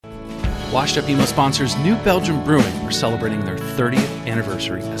Washed Up Emo sponsors New Belgium Brewing are celebrating their 30th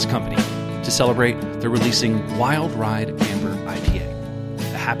anniversary as a company. To celebrate, they're releasing Wild Ride Amber IPA, a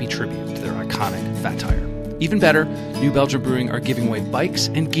happy tribute to their iconic fat tire. Even better, New Belgium Brewing are giving away bikes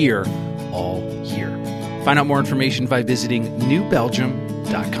and gear all year. Find out more information by visiting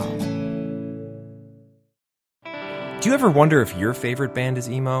newbelgium.com. Do you ever wonder if your favorite band is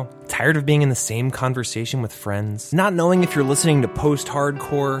emo? Tired of being in the same conversation with friends? Not knowing if you're listening to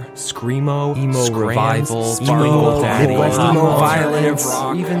post-hardcore, screamo, emo revival, emo daddy, emo violence,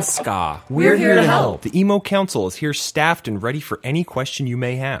 or even ska? We're here to help. The Emo Council is here staffed and ready for any question you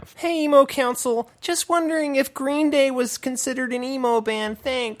may have. Hey, Emo Council, just wondering if Green Day was considered an emo band,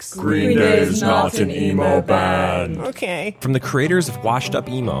 thanks. Green Day is not an emo band. Okay. From the creators of Washed Up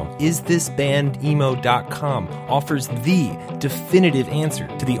Emo, isthisbandemo.com offers the definitive answer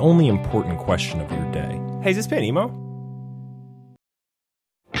to the only important question of your day. Hey, is this band emo?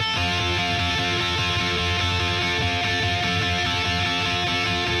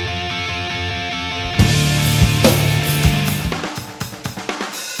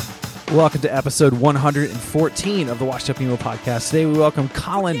 Welcome to episode 114 of the Washed Up Emo podcast. Today we welcome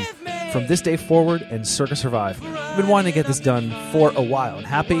Colin from This Day Forward and Circa Survive. We've been wanting to get this done for a while and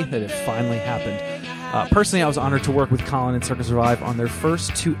happy that it finally happened. Personally, I was honored to work with Colin and Circa Survive on their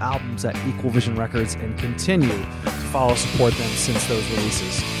first two albums at Equal Vision Records and continue to follow support them since those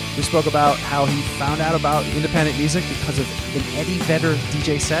releases. We spoke about how he found out about independent music because of an Eddie Vedder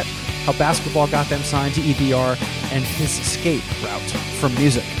DJ set, how basketball got them signed to EPR, and his escape route from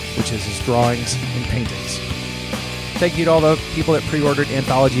music, which is his drawings and paintings. Thank you to all the people that pre-ordered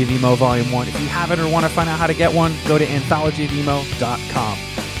Anthology of Emo Volume 1. If you haven't or want to find out how to get one, go to anthologyofemo.com.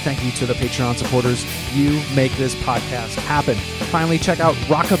 Thank you to the Patreon supporters. You make this podcast happen. Finally, check out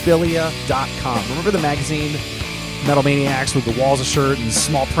rockabilia.com. Remember the magazine, Metal Maniacs, with the walls of shirt and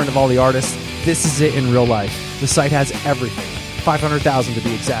small print of all the artists? This is it in real life. The site has everything, 500,000 to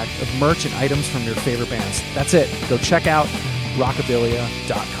be exact, of merch and items from your favorite bands. That's it. Go check out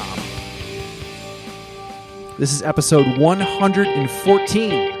rockabilia.com. This is episode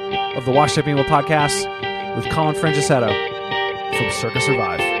 114 of the Washed Up Emo podcast with Colin Frangicetto from Circa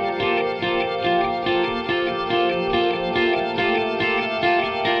Survive.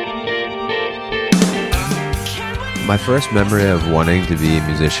 My first memory of wanting to be a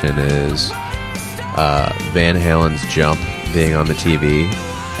musician is Van Halen's Jump being on the TV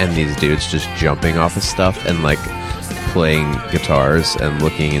and these dudes just jumping off of stuff and like playing guitars and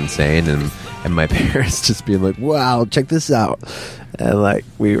looking insane, and my parents just being like, wow, check this out. And like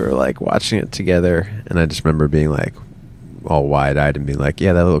we were like watching it together, and I just remember being like all wide-eyed and being like,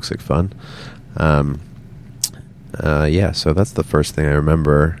 yeah, that looks like fun. Yeah, so that's the first thing I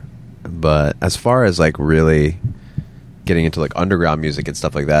remember. But as far as like really getting into like underground music and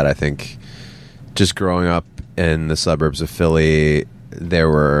stuff like that, I think just growing up in the suburbs of Philly, there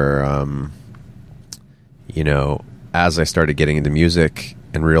were as I started getting into music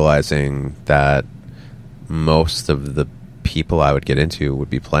and realizing that most of the people I would get into would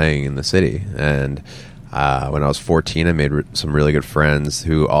be playing in the city. And when I was 14, I made some really good friends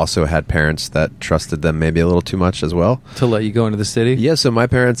who also had parents that trusted them maybe a little too much as well. To let you go into the city? Yeah, so my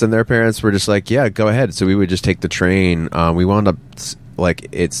parents and their parents were just like, yeah, go ahead. So we would just take the train. We wound up, like,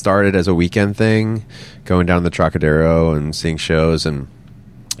 it started as a weekend thing, going down the Trocadero and seeing shows, and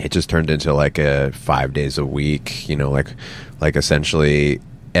it just turned into like a 5 days a week, like essentially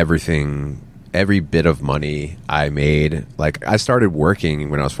every bit of money I made. Like, I started working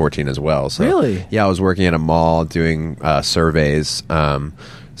when I was 14 as well. So, really? Yeah, I was working at a mall doing surveys.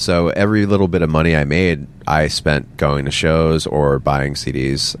 So every little bit of money I made, I spent going to shows or buying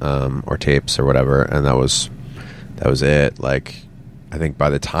CDs or tapes or whatever, and that was it. Like, I think by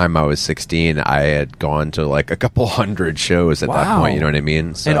the time I was 16, I had gone to like a couple hundred shows at that point. You know what I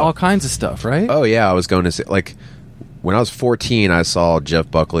mean? So, and all kinds of stuff, right? Oh yeah, I was going to see, like, when I was 14, I saw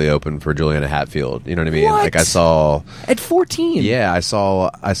Jeff Buckley open for Juliana Hatfield. You know what I mean? What? Like, I saw at 14. Yeah, I saw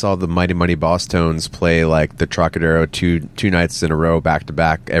the Mighty Mighty Boss Tones play like the Trocadero two nights in a row, back to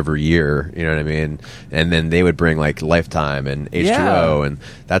back, every year. You know what I mean? And then they would bring like Lifetime and H2O, and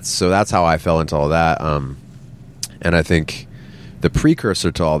that's how I fell into all that. And I think the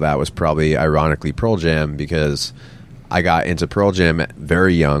precursor to all that was probably, ironically, Pearl Jam, because I got into Pearl Jam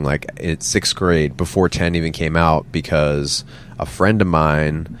very young, like in 6th grade, before 10 even came out, because a friend of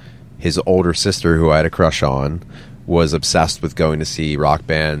mine, his older sister, who I had a crush on, was obsessed with going to see rock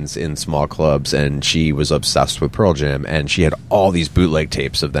bands in small clubs, and she was obsessed with Pearl Jam, and she had all these bootleg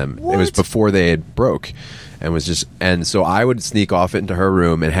tapes of them. What? It was before they had broke. and so I would sneak off into her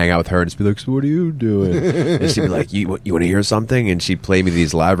room and hang out with her and just be like, so what are you doing? And she'd be like, you want to hear something? And she'd play me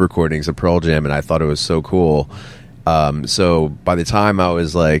these live recordings of Pearl Jam, and I thought it was so cool. So by the time I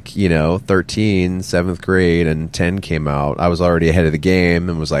was like, 13, 7th grade, and 10 came out, I was already ahead of the game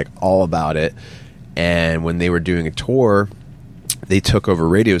and was like all about it. And when they were doing a tour, they took over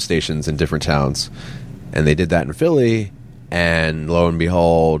radio stations in different towns, and they did that in Philly. And lo and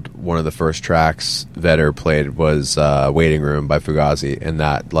behold, one of the first tracks Vedder played was Waiting Room by Fugazi. And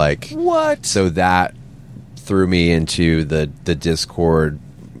that, what? So that threw me into the Discord,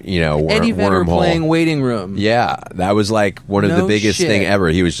 Eddie Vedder wormhole. playing Waiting Room. Yeah, that was like one of the biggest thing ever.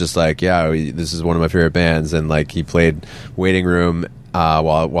 He was just like, this is one of my favorite bands. And he played Waiting Room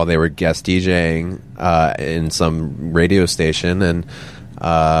while they were guest DJing in some radio station. And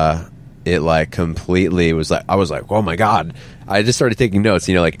it completely was I was like, oh my god. I just started taking notes,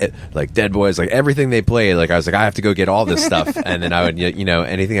 like Dead Boys, everything they played. I was like, I have to go get all this stuff. And then I would,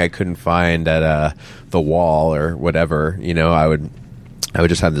 anything I couldn't find at the wall or whatever, I would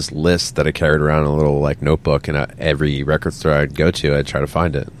just have this list that I carried around in a little notebook, and every record store I'd go to, I'd try to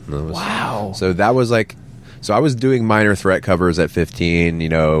find it. Wow. So that was so I was doing Minor Threat covers at 15,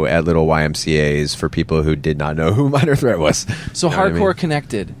 at little YMCAs for people who did not know who Minor Threat was. So hardcore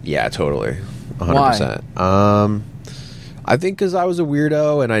connected. Yeah, totally. 100%. Why? I think because I was a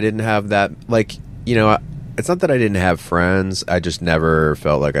weirdo and I didn't have that, it's not that I didn't have friends. I just never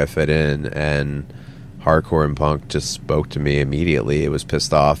felt like I fit in, and hardcore and punk just spoke to me immediately. It was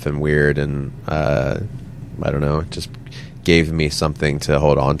pissed off and weird, and I don't know, it just gave me something to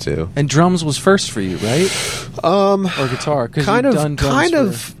hold on to. And drums was first for you, right? Or guitar? Kind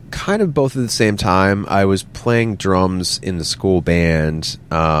of both at the same time. I was playing drums in the school band,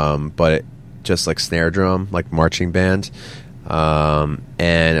 but just snare drum, marching band. And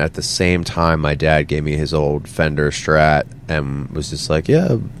at the same time, my dad gave me his old Fender Strat and was just like,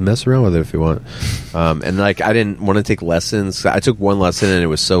 yeah, mess around with it if you want. And I didn't want to take lessons. I took one lesson and it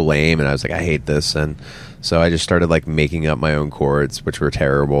was so lame, and I was like, I hate this. And so I just started making up my own chords, which were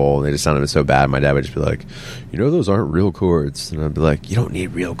terrible. They just sounded so bad. My dad would just be like, those aren't real chords. And I'd be like, you don't need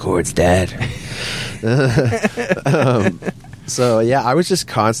real chords, Dad. So yeah, I was just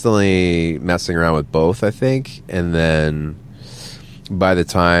constantly messing around with both, I think. And then by the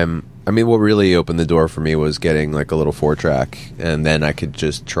time, what really opened the door for me was getting a little 4-track, and then I could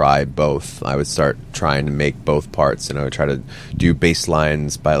just try both. I would start trying to make both parts, and I would try to do bass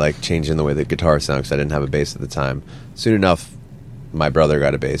lines by changing the way the guitar sounds, because I didn't have a bass at the time. Soon enough, my brother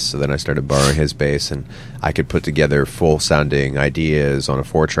got a bass, so then I started borrowing his bass, and I could put together full sounding ideas on a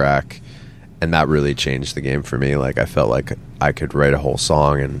 4-track, and that really changed the game for me. I felt like I could write a whole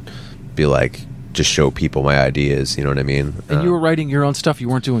song and be just show people my ideas, you know what I mean? And you were writing your own stuff, you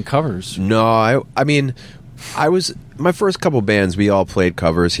weren't doing covers. No, I was, my first couple bands, we all played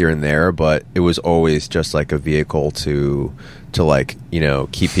covers here and there, but it was always just a vehicle to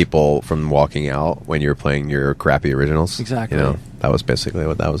keep people from walking out when you're playing your crappy originals. Exactly. That was basically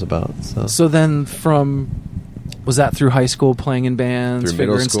what that was about. So then was that through high school, playing in bands, through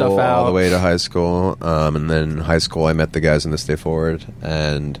middle figuring school, stuff out? all the way to high school. And then high school, I met the guys in the Stay Forward,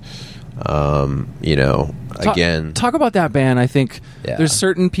 and again, talk about that band. I think there's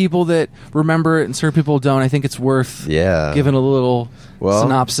certain people that remember it and certain people don't. I think it's worth giving a little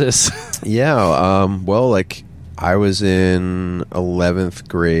synopsis. I was in 11th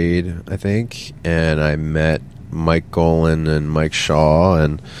grade, I think, and I met Mike Colin and Mike Shaw,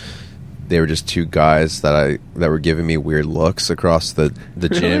 and they were just two guys that were giving me weird looks across the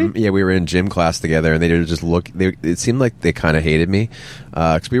gym. Yeah, we were in gym class together, and they would just look. It seemed like they kind of hated me,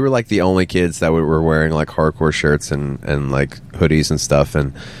 because we were the only kids that were wearing hardcore shirts and hoodies and stuff.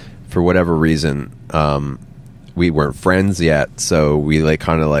 And for whatever reason, we weren't friends yet, so we were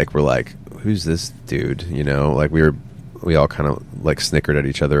like, who's this dude? We all kind of snickered at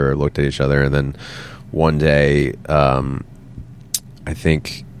each other or looked at each other, and then one day, I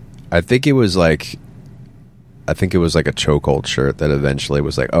think it was a Chokehold shirt that eventually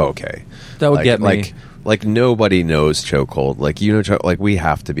was oh, okay, that would get me. Nobody knows Chokehold. We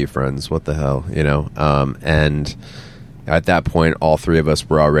have to be friends. What the hell, And at that point, all three of us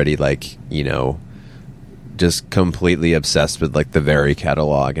were already just completely obsessed with the Very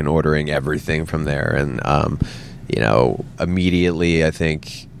catalog and ordering everything from there. And immediately, I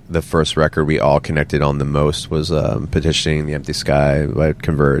think the first record we all connected on the most was Petitioning the Empty Sky by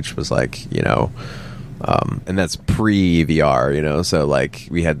Converge. Was and that's pre-VR, so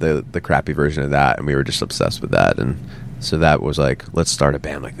we had the crappy version of that, and we were just obsessed with that. And so that was let's start a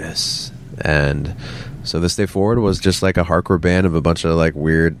band like this. And so This Day Forward was just like a hardcore band of a bunch of like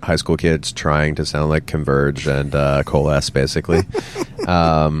weird high school kids trying to sound like Converge and Coalesce, basically.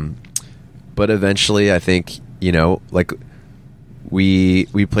 But eventually, I think, you know, like we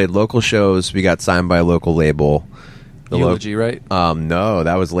played local shows. We got signed by a local label. Eulogy, right? No,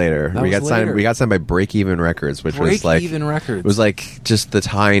 that was later. That was signed. later. We got signed by Break Even Records, which was like Break Even Records. It was like just the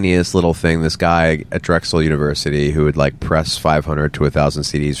tiniest little thing. This guy at Drexel University who would like press 500 to 1,000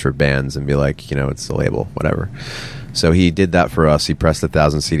 CDs for bands and be like, you know, it's the label, whatever. So he did that for us. He pressed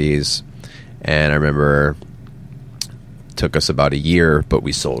 1,000 CDs, and I remember it took us about a year, but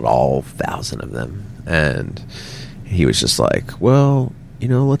we sold all 1,000 of them. And he was just like, well, you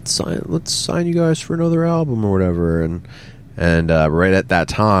know, let's sign you guys for another album or whatever. And right at that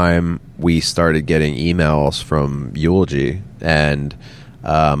time, we started getting emails from Eulogy, and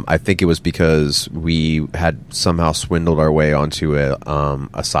I think it was because we had somehow swindled our way onto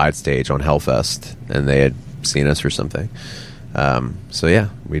a side stage on Hellfest, and they had seen us or something. So yeah,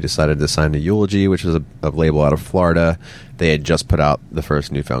 we decided to sign to Eulogy, which is a label out of Florida. They had just put out the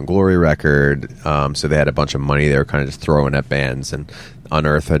first Newfound Glory record, so they had a bunch of money they were kind of just throwing at bands, and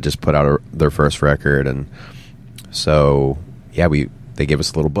Unearth had just put out their first record, and so yeah, they gave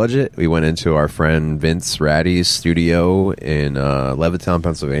us a little budget. We went into our friend Vince Ratty's studio in Levittown,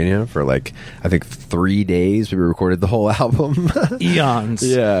 Pennsylvania for like, I think 3 days. We recorded the whole album. Eons.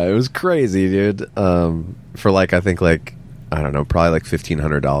 Yeah, it was crazy, dude. For like, I think like, I don't know, probably like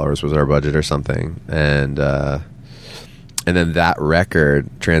 $1,500 was our budget or something. And then that record,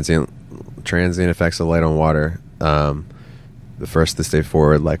 Transient Effects of Light on Water, the first This Day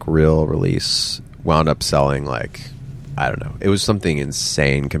Forward like real release, wound up selling like, I don't know, it was something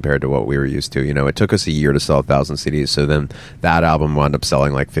insane compared to what we were used to. You know, it took us a year to sell 1,000 CDs, so then that album wound up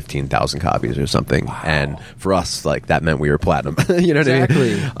selling like 15,000 copies or something. Wow. And for us, like, that meant we were platinum. You know what I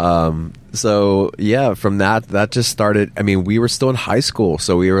mean? So yeah, from that just started. I mean, we were still in high school,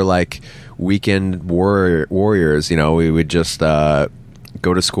 so we were like weekend warriors. You know, we would just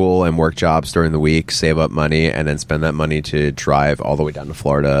go to school and work jobs during the week, save up money, and then spend that money to drive all the way down to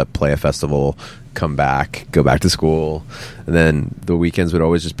Florida, play a festival, come back, go back to school. And then the weekends would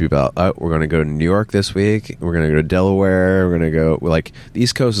always just be about, oh, we're going to go to New York this week, we're going to go to Delaware, we're going to go, like, the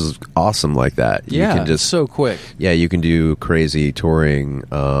East Coast is awesome like that. Yeah, you can just, so quick. Yeah, you can do crazy touring,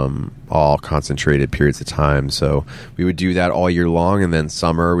 all concentrated periods of time. So we would do that all year long, and then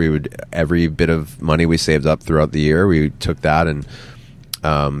summer, every bit of money we saved up throughout the year, we took that, and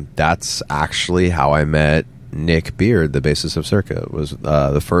that's actually how I met Nick Beard, the bassist of Circa. It was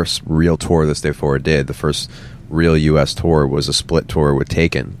the first real tour This Day Forward did. The first real U.S. tour was a split tour with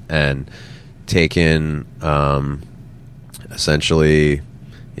Taken. And Taken, essentially,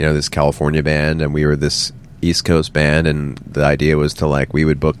 you know, this California band, and we were this East Coast band, and the idea was to, like, we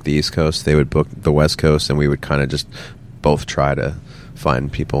would book the East Coast, they would book the West Coast, and we would kind of just both try to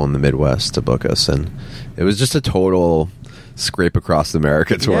find people in the Midwest to book us. And it was just a total scrape across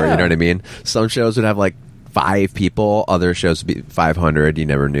America tour. Yeah. You know what I mean? Some shows would have like 5 people, other shows would be 500. You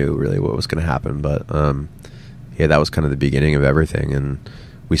never knew really what was going to happen, but yeah, that was kind of the beginning of everything, and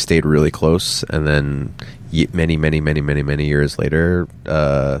we stayed really close. And then many years later,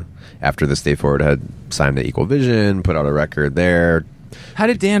 after This Day Forward had signed to Equal Vision, put out a record there. How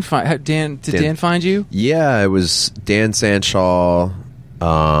did Dan find? Did Dan find you? Yeah, it was Dan Sandshaw.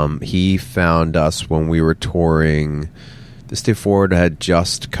 He found us when we were touring. This Day Forward had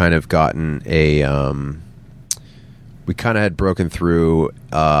just kind of gotten we kind of had broken through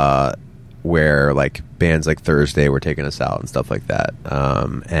where like bands like Thursday were taking us out and stuff like that.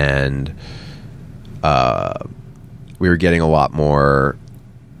 And we were getting a lot more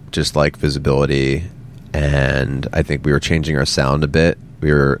just like visibility, and I think we were changing our sound a bit.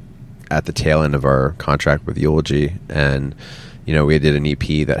 We were at the tail end of our contract with Eulogy, and you know, we did an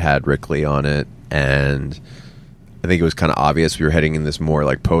EP that had Rick Lee on it, and I think it was kind of obvious we were heading in this more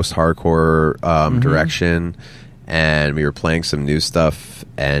like post-hardcore direction, and we were playing some new stuff,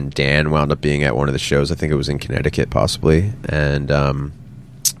 and Dan wound up being at one of the shows. I think it was in Connecticut, possibly. And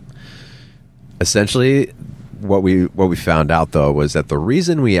essentially what we found out, though, was that the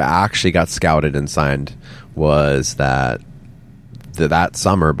reason we actually got scouted and signed was that that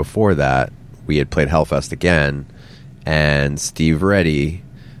summer before that, we had played Hellfest again, and Steve Reddy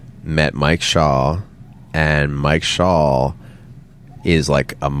met Mike Shaw, and Mike Shaw is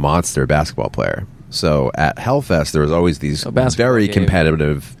like a monster basketball player. So at Hellfest, there was always these very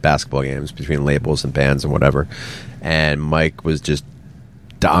competitive basketball games between labels and bands and whatever. And Mike was just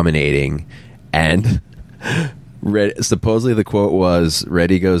dominating. And Supposedly the quote was,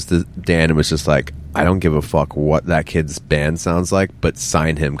 Reddy goes to Dan and was just like, I don't give a fuck what that kid's band sounds like, but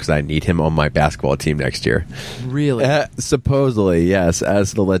sign him because I need him on my basketball team next year. Really? Supposedly, yes,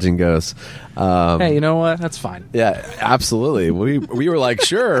 as the legend goes. Hey, you know what? That's fine. Yeah, absolutely. We were like,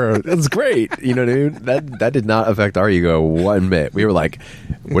 sure, that's great. You know, dude, that did not affect our ego one bit. We were like,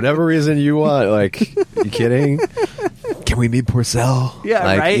 whatever reason you want. Like, you kidding? Can we meet Porcel? Yeah,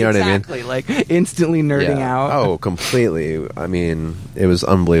 like, right. You know exactly. what I mean? Like instantly nerding out. Oh, completely. I mean, it was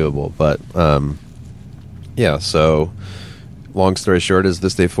unbelievable. But yeah. So, long story short, is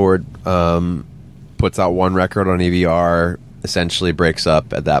This Day Forward puts out one record on EVR. Essentially breaks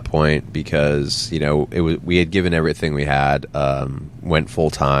up at that point because we had given everything we had, went full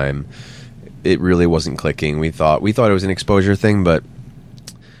time. It really wasn't clicking. We thought it was an exposure thing, but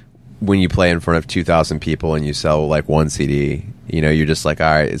when you play in front of 2,000 people and you sell like one CD, you're just like,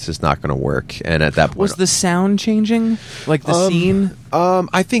 all right, it's just not going to work. And at that point, was the sound changing, like the scene?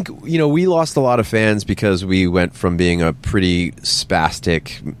 I think we lost a lot of fans because we went from being a pretty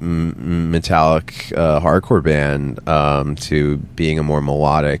spastic, metallic hardcore band to being a more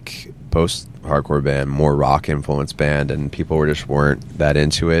melodic post-hardcore band, more rock-influenced band, and people weren't that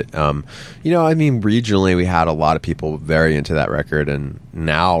into it. Regionally, we had a lot of people very into that record, and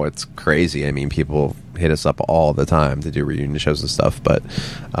now it's crazy. I mean, people hit us up all the time to do reunion shows and stuff, but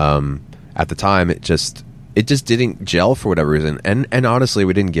at the time, it just didn't gel for whatever reason, and honestly,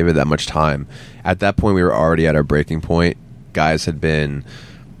 we didn't give it that much time. At that point, we were already at our breaking point. Guys had been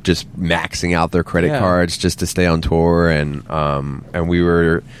just maxing out their credit cards just to stay on tour, and we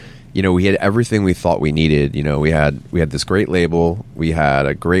were... we had everything we thought we needed. We had this great label. We had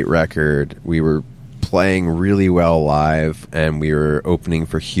a great record. We were playing really well live, and we were opening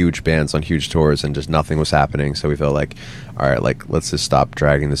for huge bands on huge tours, and just nothing was happening. So we felt like, all right, like, let's just stop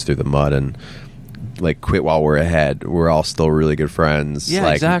dragging this through the mud and like quit while we're ahead. We're all still really good friends. Yeah,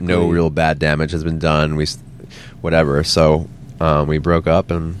 like, exactly. No real bad damage has been done. Whatever. So we broke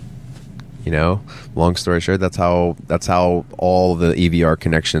up, and long story short, that's how all the EVR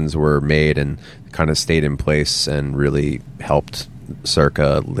connections were made and kind of stayed in place and really helped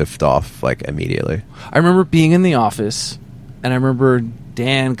Circa lift off like immediately. I remember being in the office, and I remember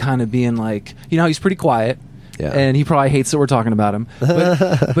Dan kind of being like, he's pretty quiet. Yeah. And he probably hates that we're talking about him.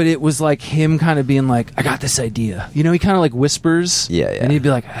 But it was like him kind of being like, I got this idea. He kind of like whispers. Yeah. And he'd be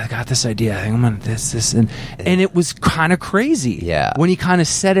like, I got this idea. I think I'm going to this. And it was kind of crazy. Yeah. When he kind of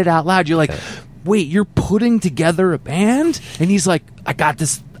said it out loud, you're like, wait, you're putting together a band? And he's like, I got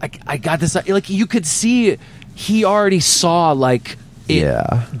this. I got this. Like, you could see he already saw like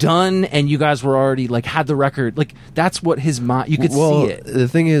it done, and you guys were already like had the record. Like, that's what his mind, you could see it. The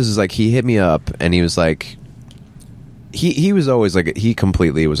thing is like, he hit me up and he was like, he was always like, he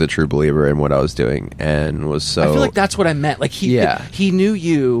completely was a true believer in what I was doing, and was so... I feel like that's what I meant. Like, he knew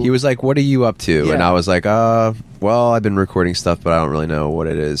you. He was like, what are you up to? Yeah. And I was like, well, I've been recording stuff, but I don't really know what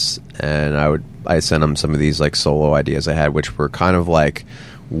it is. And I sent him some of these like solo ideas I had, which were kind of like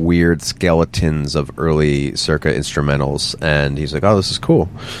weird skeletons of early Circa instrumentals. And he's like, oh, this is cool.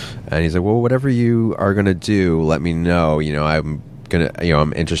 And he's like, well, whatever you are going to do, let me know.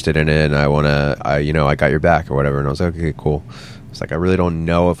 I'm interested in it, and I got your back or whatever. And I was like, okay, cool. It's like, I really don't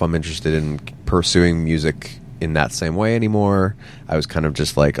know if I'm interested in pursuing music in that same way anymore. I was kind of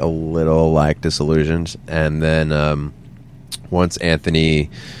just like a little like disillusioned. And then once Anthony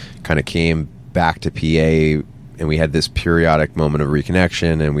kind of came back to PA, and we had this periodic moment of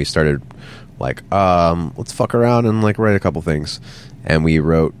reconnection, and we started like, let's fuck around and like write a couple things. And we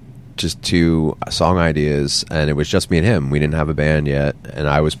wrote just 2 song ideas, and it was just me and him. We didn't have a band yet, and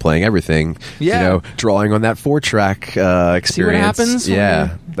I was playing everything, drawing on that 4-track experience. See what happens?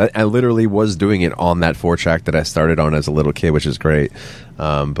 Yeah. I literally was doing it on that 4-track that I started on as a little kid, which is great.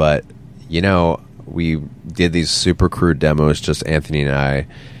 But we did these super crude demos, just Anthony and I,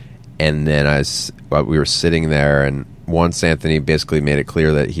 and then we were sitting there, and once Anthony basically made it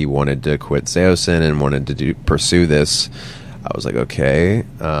clear that he wanted to quit Seosin and wanted to pursue this, I was like, okay.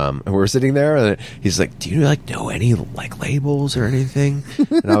 And we're sitting there, and he's like, do you like know any like labels or anything?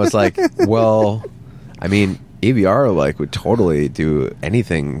 And I was like, well, I mean, AVR like would totally do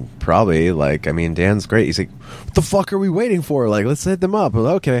anything, probably. Like, I mean, Dan's great. He's like, what the fuck are we waiting for? Like, let's hit them up.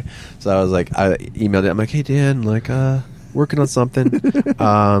 Like, okay. So I was like, I emailed it. I'm like, hey Dan, like, working on something.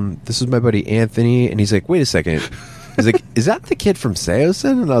 This is my buddy Anthony, and he's like, wait a second. He's like, is that the kid from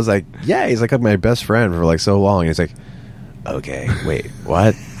Seosin? And I was like, yeah. He's like my best friend for like so long. And he's like, okay, wait,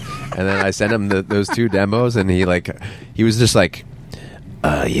 what? And then I sent him those 2 demos, and he was just like,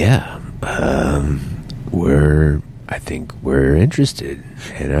 I think we're interested,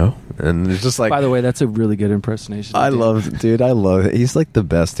 And And it's just like, By the way, that's a really good impersonation. I love it. He's like the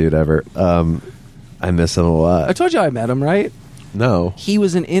best dude ever. I miss him a lot. I told you I met him, right? No. He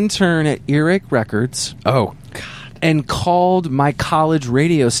was an intern at Earache Records. Oh, God. And called my college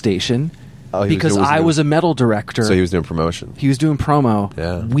radio station because I was a metal director. So he was doing promotion. He was doing promo.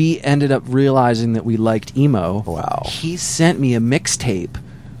 Yeah. We ended up realizing that we liked emo. Wow. He sent me a mixtape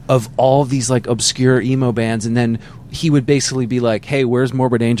of all these like obscure emo bands, and then he would basically be like, "Hey, where's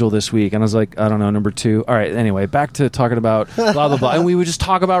Morbid Angel this week?" And I was like, "I don't know, number 2." All right, anyway, back to talking about blah blah blah, and we would just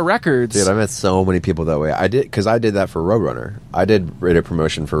talk about records. Dude, I met so many people that way. I did that for Roadrunner. I did radio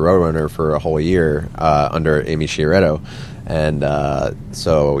promotion for Roadrunner for a whole year under Amy Sciaretto, and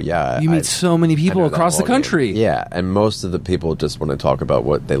so yeah, You meet so many people I know that across the ballgame. country. Yeah, and most of the people just want to talk about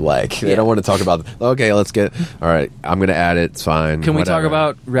what they like. They don't want to talk about, okay, let's get, all right, I'm going to add it, it's fine. Can we talk whatever.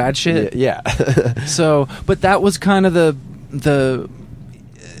 about rad shit? Yeah. So, but that was kind of the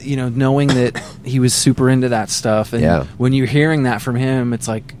knowing that he was super into that stuff, and Yeah. when you're hearing that from him, it's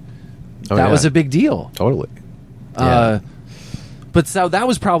like Oh, that yeah. was a big deal. Totally. Yeah. But so that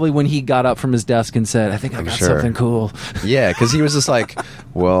was probably when he got up from his desk and said, "I think I got sure. something cool." Yeah, because he was just like,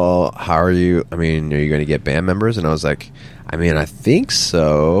 well, how are you? I mean, are you going to get band members? And I was like, I mean, I think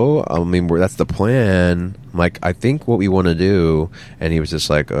so. I mean, that's the plan. I'm like, I think what we want to do. And he was just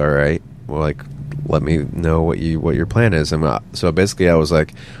like, all right, well, like, let me know what your plan is. And so basically I was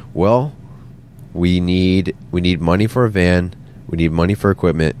like, well, we need money for a van. We need money for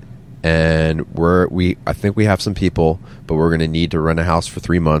equipment. And I think we have some people, but we're going to need to rent a house for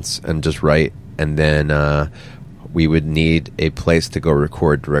 3 months and just write. And then we would need a place to go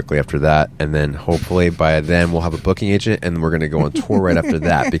record directly after that. And then hopefully by then we'll have a booking agent, and we're going to go on tour right after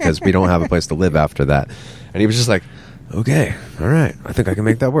that because we don't have a place to live after that. And he was just like, okay, all right, I think I can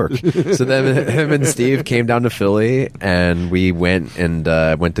make that work. So then him and Steve came down to Philly, and we went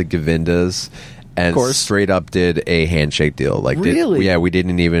to Govinda's. And straight up did a handshake deal. Like, really? We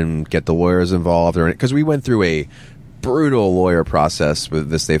didn't even get the lawyers involved or because we went through a brutal lawyer process with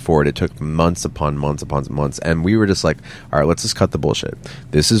This Day Forward. It took months upon months upon months, and we were just like, all right, let's just cut the bullshit.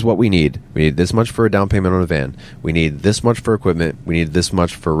 This is what we need. We need this much for a down payment on a van. We need this much for equipment. We need this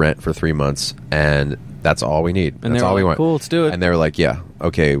much for rent for 3 months, and that's all we need. And that's all we want. Cool, let's do it. And they were like, yeah,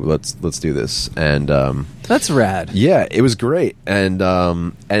 okay, let's do this. And that's rad. yeah, it was great. And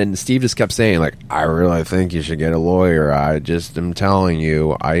Steve just kept saying, like, I really think you should get a lawyer. I just am telling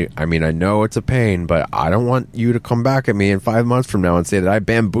you. I mean, I know it's a pain, but I don't want you to come back at me in 5 months from now and say that I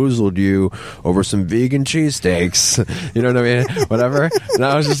bamboozled you over some vegan cheesesteaks. You know what I mean? Whatever. And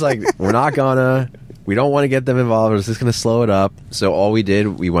I was just like, we don't want to get them involved. We're just going to slow it up. So all we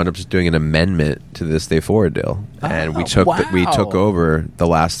did, we wound up just doing an amendment to the This Day Forward deal, and we took over the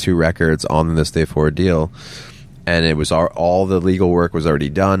last 2 records on the This Day Forward deal, and it was all the legal work was already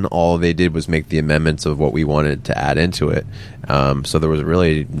done. All they did was make the amendments of what we wanted to add into it. So there was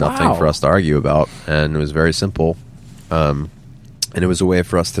really nothing for us to argue about, and it was very simple. And it was a way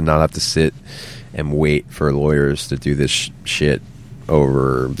for us to not have to sit and wait for lawyers to do this shit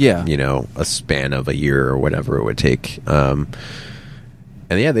over a span of a year or whatever it would take.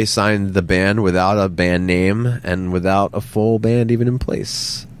 And yeah, they signed the band without a band name and without a full band even in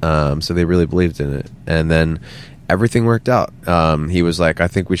place. So they really believed in it. And then everything worked out. He was like, I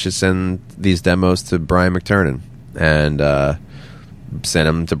think we should send these demos to Brian McTernan. And sent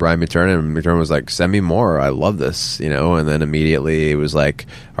him to Brian McTernan, and McTernan was like, send me more, I love this, and then immediately it was like,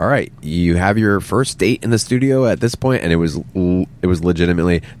 all right, you have your first date in the studio at this point. And it was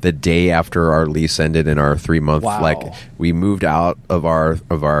legitimately the day after our lease ended in our 3 month. Like, we moved out of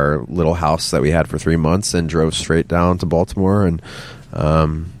our little house that we had for 3 months and drove straight down to Baltimore and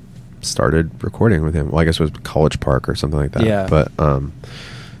started recording with him. Well, I guess it was College Park or something like that. Yeah. But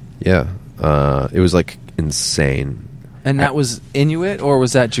it was like insane. And that was Inuit, or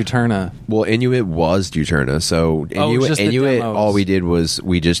was that Juturna? Well, Inuit was Juturna. So Inuit, all we did was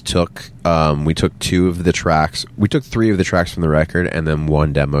we just took 2 of the tracks. We took 3 of the tracks from the record and then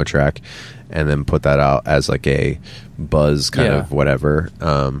 1 demo track, and then put that out as like a buzz kind of whatever.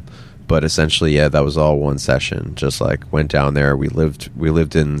 But essentially, yeah, that was all one session. Just like went down there. We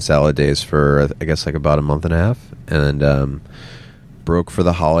lived in Salad Days for I guess like about a month and a half, and broke for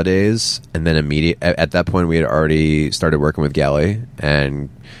the holidays, and then at that point we had already started working with Galley, and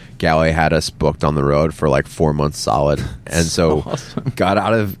Galley had us booked on the road for like 4 months solid. And so awesome. Got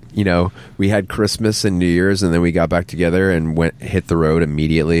out of, we had Christmas and New Year's, and then we got back together and hit the road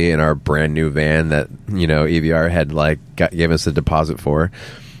immediately in our brand new van that, EVR had gave us a deposit for.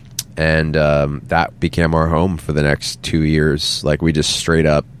 And that became our home for the next 2 years. Like, we just straight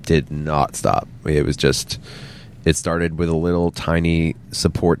up did not stop. It was just it started with a little tiny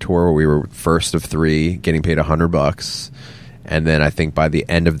support tour where we were first of 3, getting paid $100, and then I think by the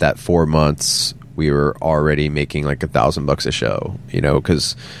end of that 4 months, we were already making like $1,000 a show. You know,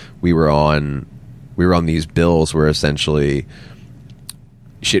 because we were on these bills where essentially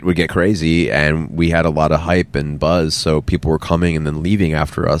shit would get crazy, and we had a lot of hype and buzz, so people were coming and then leaving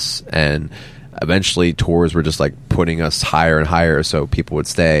after us, and eventually tours were just like putting us higher and higher, so people would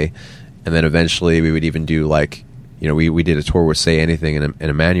stay. And then eventually we would even do like, you know, we did a tour with Say Anything in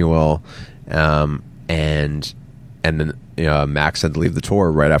Emmanuel, and then Max had to leave the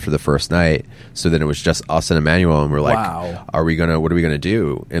tour right after the first night, so then it was just us and Emmanuel, and we're like, wow. what are we gonna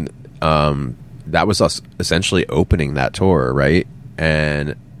do? And that was us essentially opening that tour, right?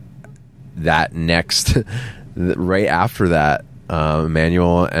 And that next right after that,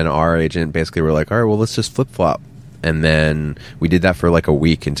 Emmanuel and our agent basically were like, all right, well, let's just flip-flop. And then we did that for like a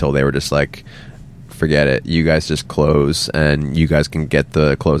week until they were just like, forget it, you guys just close and you guys can get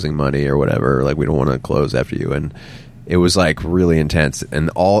the closing money or whatever, like we don't want to close after you. And it was like really intense, and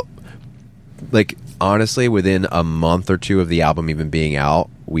all like honestly within a month or two of the album even being out,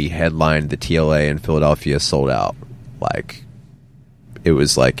 we headlined the TLA in Philadelphia, sold out. Like it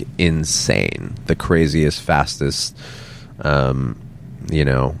was like insane, the craziest, fastest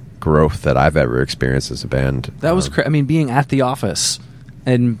growth that I've ever experienced as a band. That was I mean, being at the office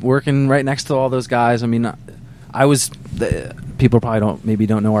and working right next to all those guys. I mean, I was people probably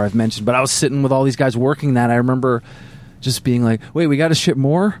don't know where I've mentioned, but I was sitting with all these guys working that. I remember just being like, wait, we got to ship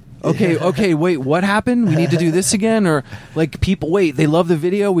more? Okay, wait, what happened? We need to do this again? Or like, people, wait, they love the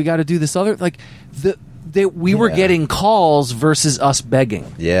video, we got to do this other, like we were getting calls versus us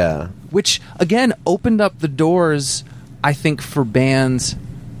begging. Yeah. Which again opened up the doors, I think, for bands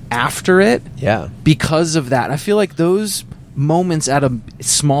after it. Yeah. Because of that. I feel like those moments at a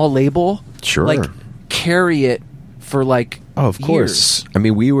small label, sure, like carry it for like of course. I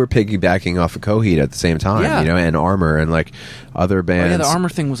mean, we were piggybacking off of Coheed at the same time, and Armor and like other bands. The Armor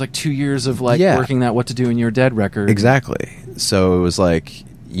thing was like 2 years of like working that What to Do in Your Dead record. Exactly. So it was like,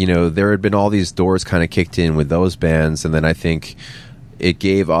 there had been all these doors kind of kicked in with those bands, and then I think it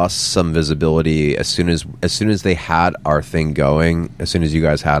gave us some visibility as soon as they had our thing going, as soon as you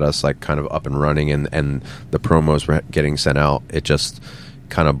guys had us like kind of up and running, and the promos were getting sent out, it just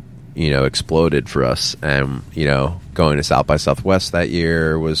kind of exploded for us. And going to South by Southwest that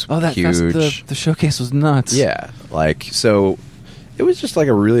year was huge. The showcase was nuts. Yeah, like, so it was just like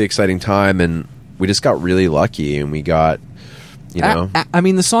a really exciting time, and we just got really lucky, and we got I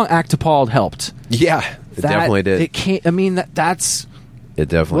mean, the song Act Appalled helped. Yeah, it definitely did. It can't. I mean, that's. It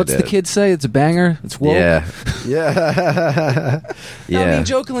definitely What's did. the kids say? It's a banger. It's woke. Yeah. Yeah. No, I mean,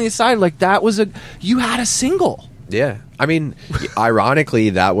 jokingly aside, like that was you had a single. Yeah. I mean,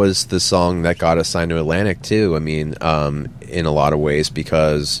 ironically, that was the song that got us signed to Atlantic too. I mean, in a lot of ways,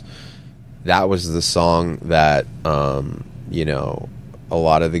 because that was the song that a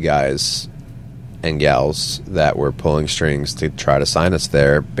lot of the guys and gals that were pulling strings to try to sign us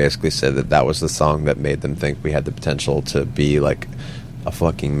there basically said that was the song that made them think we had the potential to be like a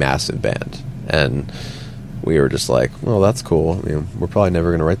fucking massive band. And we were just like, well, that's cool. I mean, we're probably never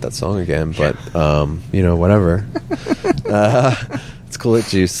going to write that song again, but whatever. It's cool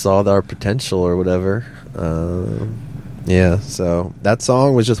that you saw our potential or whatever. Yeah, so that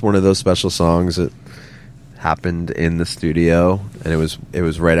song was just one of those special songs that happened in the studio, and it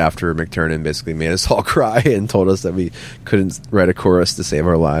was right after McTurnan basically made us all cry and told us that we couldn't write a chorus to save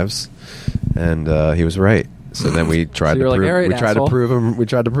our lives, and he was right. So then we tried to prove him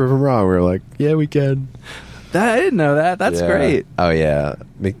wrong. We were like, yeah, we can. I didn't know that. That's great. Oh yeah,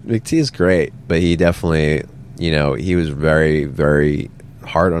 McT is great, but he definitely, he was very, very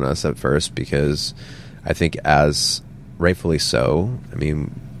hard on us at first, because I think, as rightfully so, I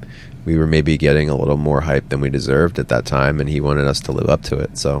mean, we were maybe getting a little more hype than we deserved at that time, and he wanted us to live up to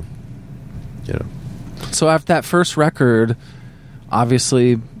it. So, So after that first record,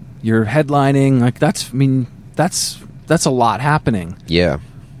 obviously you're headlining. Like that's a lot happening. Yeah,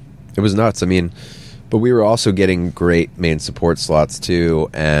 it was nuts. I mean, but we were also getting great main support slots too,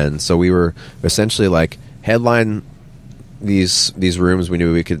 and so we were essentially like headline these rooms we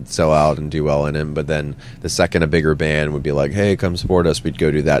knew we could sell out and do well in them. But then the second a bigger band would be like, hey, come support us, we'd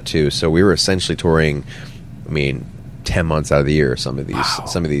go do that too. So we were essentially touring, 10 months out of the year, some of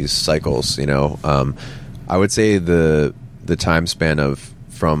these cycles. I would say the time span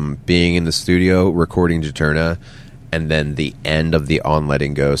from being in the studio recording Juturna and then the end of the On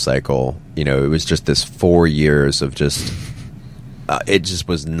Letting Go cycle, it was just this 4 years of just it just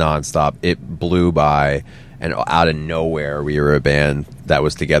was nonstop. It blew by. and out of nowhere we were a band that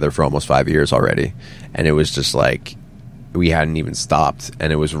was together for almost 5 years already, and it was just like we hadn't even stopped,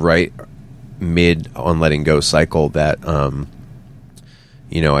 and it was right mid on letting go cycle that I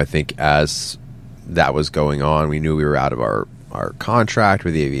think as that was going on, we knew we were out of our contract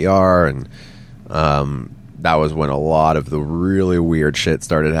with the AVR, and that was when a lot of the really weird shit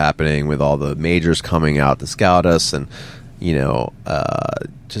started happening with all the majors coming out to scout us, and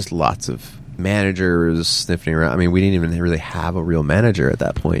just lots of managers sniffing around. I mean, we didn't even really have a real manager at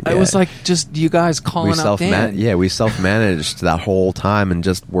that point yet. It was like just you guys calling up Dan. Yeah, we self-managed that whole time and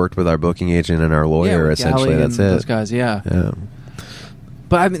just worked with our booking agent and our lawyer. Essentially, that's it. Those guys, yeah.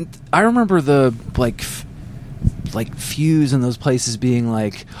 But I mean, I remember the like Fuse and those places being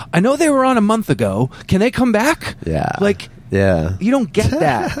like, I know they were on a month ago. Can they come back? Yeah. You don't get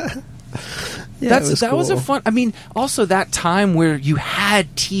that. That was a fun. I mean, also that time where you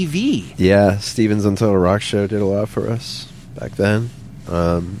had TV. Yeah, Steven's Untitled Rock Show did a lot for us back then.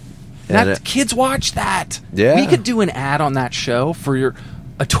 Kids watch that. Yeah, we could do an ad on that show for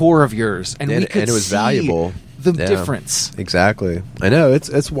a tour of yours, and we could it was see valuable. The difference. Exactly. I know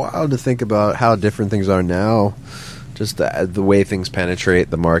it's wild to think about how different things are now. Just the way things penetrate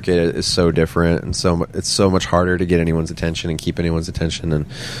the market is so different, and it's so much harder to get anyone's attention and keep anyone's attention. And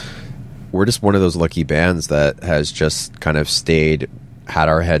we're just one of those lucky bands that has just kind of had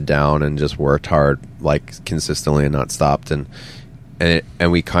our head down and just worked hard, like consistently and not stopped, and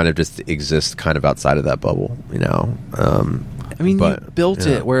we kind of just exist kind of outside of that bubble, I mean, you built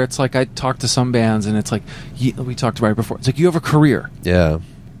it where it's like I talked to some bands and it's like we talked about it before. It's like you have a career. Yeah.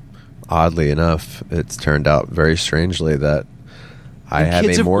 Oddly enough, it's turned out very strangely that I have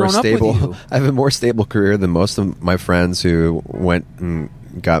a more stable career than most of my friends who went and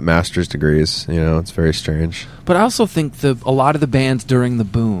got master's degrees. It's very strange. But I also think a lot of the bands during the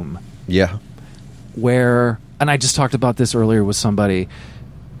boom, yeah, and I just talked about this earlier with somebody,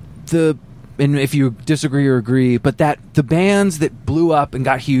 and if you disagree or agree, but that the bands that blew up and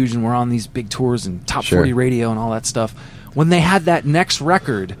got huge and were on these big tours and top 40 radio and all that stuff, when they had that next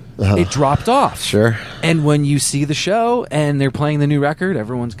record, it dropped off. Sure. And when you see the show and they're playing the new record,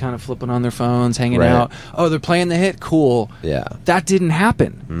 everyone's kind of flipping on their phones, hanging out. Oh, they're playing the hit? Cool. Yeah. That didn't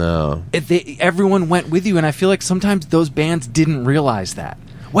happen. No. Everyone went with you, and I feel like sometimes those bands didn't realize that.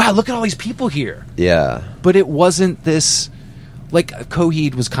 Wow, look at all these people here. Yeah. But it wasn't this... Like,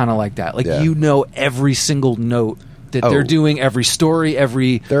 Coheed was kind of like that. Like, every single note that they're doing, every story,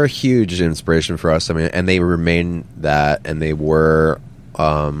 They're a huge inspiration for us. I mean, and they remain that, and they were,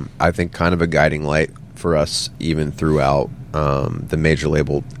 I think, kind of a guiding light for us even throughout the major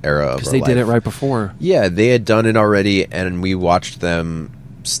label era of our life. Because they did it right before. Yeah, they had done it already, and we watched them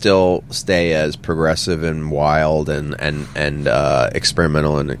still stay as progressive and wild and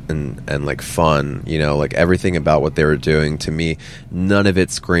experimental and like fun, like everything about what they were doing, to me, none of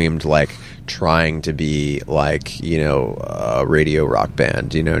it screamed like trying to be like a radio rock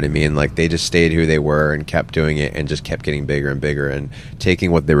band. You know what I mean? Like they just stayed who they were and kept doing it and just kept getting bigger and bigger and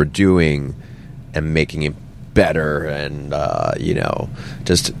taking what they were doing and making it better and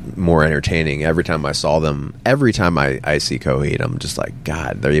just more entertaining. Every time I saw them, every time I see Coheed, I'm just like,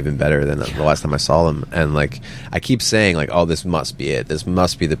 God, they're even better than the last time I saw them. And like I keep saying like, oh, this must be it, this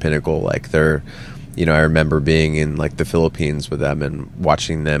must be the pinnacle. Like they're I remember being in like the Philippines with them and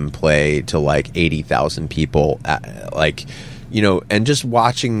watching them play to like 80,000 people and just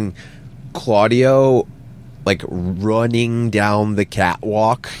watching Claudio like running down the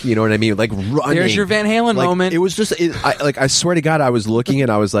catwalk, you know what I mean? Like running. There's your Van Halen moment. It was just, I swear to God, I was looking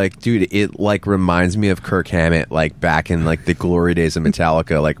and I was like, dude, it like reminds me of Kirk Hammett, like back in like the glory days of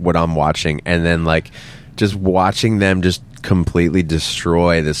Metallica, like what I'm watching, and then like just watching them just completely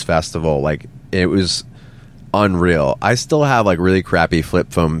destroy this festival. Like it was unreal. I still have like really crappy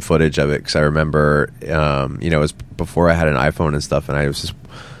flip phone footage of it because I remember, it was before I had an iPhone and stuff, and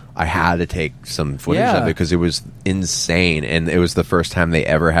I had to take some footage of it because it was insane, and it was the first time they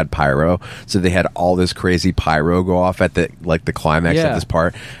ever had pyro. So they had all this crazy pyro go off at the climax of this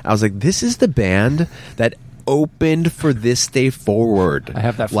part. I was like, this is the band that opened for This Day Forward. I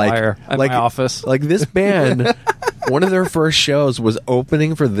have that flyer at my office. Like this band, one of their first shows was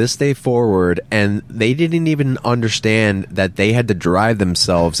opening for This Day Forward, and they didn't even understand that they had to drive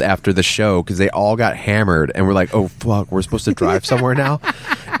themselves after the show because they all got hammered and were like, oh fuck, we're supposed to drive somewhere now.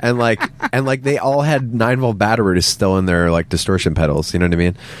 And they all had 9-volt batteries still in their like distortion pedals, you know what I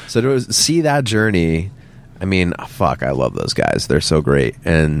mean? So to see that journey, I mean, fuck, I love those guys. They're so great,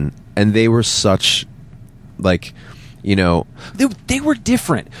 and they were such like, they were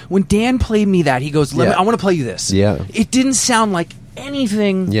different. When Dan played me that, he goes, I want to play you this. Yeah. It didn't sound like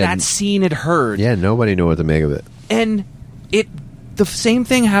anything that scene had heard. Yeah, nobody knew what to make of it. And the same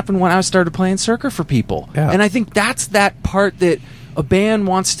thing happened when I started playing Circa for people. Yeah. And I think that's that part that a band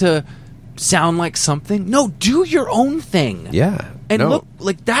wants to sound like something. No, do your own thing. Yeah. And look,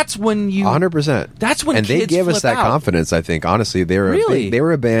 like, that's when you 100%. That's when and kids they gave us that flip out. confidence. I think honestly, they were they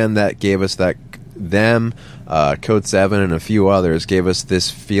were a band that gave us that. Them, Code 7, and a few others gave us this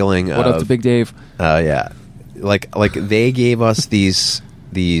feeling. What up to Big Dave? Yeah, like they gave us these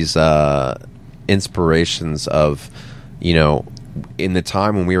inspirations of, you know, in the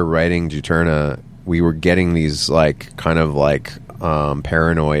time when we were writing Juturna, we were getting these like kind of like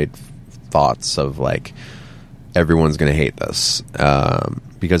paranoid thoughts of like everyone's going to hate this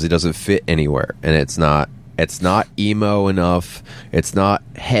because it doesn't fit anywhere, and it's not emo enough, it's not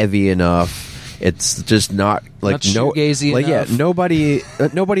heavy enough, it's just not like not shoegazy enough. Yeah,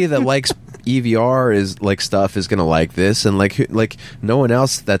 nobody that likes EVR is like stuff is gonna like this, and like no one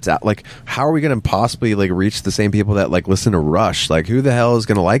else that's out. Like, how are we gonna possibly like reach the same people that like listen to Rush? Like, who the hell is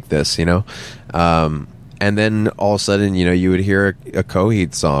gonna like this, you know? And then all of a sudden, you know, you would hear a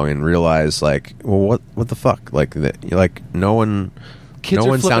Coheed song and realize like, well, what the fuck? Like, no one. Kids no are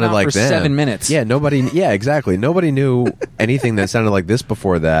one sounded out like for them. 7 minutes. Yeah, nobody. Yeah, exactly. Nobody knew anything that sounded like this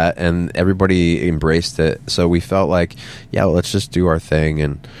before that, and everybody embraced it. So we felt like, yeah, well, let's just do our thing,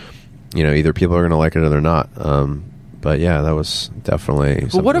 and you know, either people are going to like it or they're not. But yeah, that was definitely.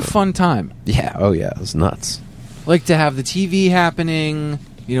 But what a fun time! Yeah. Oh yeah, it was nuts. Like to have the TV happening.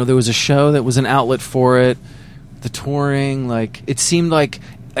 You know, there was a show that was an outlet for it. The touring, like it seemed like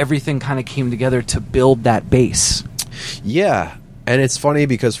everything kind of came together to build that base. Yeah. And it's funny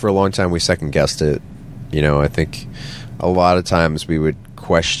because for a long time we second guessed it. You know, I think a lot of times we would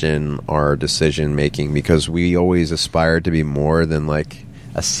question our decision making because we always aspired to be more than like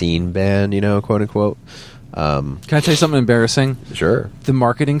a scene band, you know, quote unquote. Can I tell you something embarrassing? Sure. The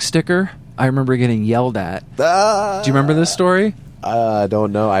marketing sticker, I remember getting yelled at. Do you remember this story? I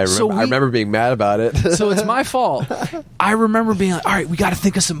don't know. I remember being mad about it. So it's my fault. I remember being like, all right, we got to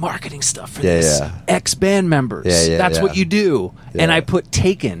think of some marketing stuff for this. Yeah. Ex-band members. That's what you do. Yeah. And I put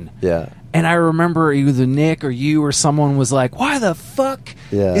Taken. Yeah. And I remember either Nick or you or someone was like, why the fuck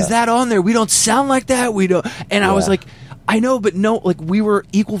is that on there? We don't sound like that. We don't. And I was like, I know, but no, like we were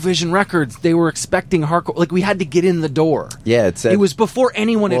Equal Vision Records. They were expecting hardcore. Like we had to get in the door. Yeah. It was before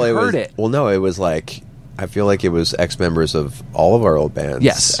anyone had heard it. Well, no, it was like... I feel like it was ex-members of all of our old bands.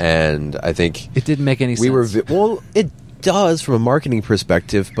 Yes. And I think... It didn't make any sense. Well, it does from a marketing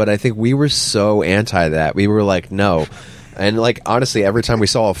perspective, but I think we were so anti that. We were like, no. And, like, honestly, every time we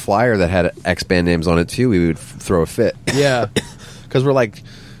saw a flyer that had ex-band names on it, too, we would throw a fit. Yeah. Because we're like,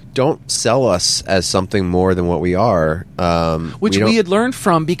 don't sell us as something more than what we are. Which we had learned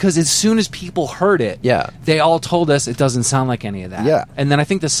from, because as soon as people heard it, they all told us it doesn't sound like any of that. Yeah. And then I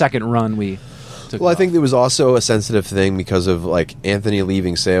think the second run we... Well, I think there was also a sensitive thing because of like Anthony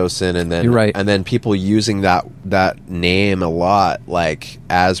leaving Seosin, and then and then people using that name a lot. Like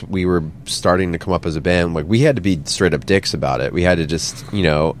as we were starting to come up as a band, like we had to be straight up dicks about it. We had to just we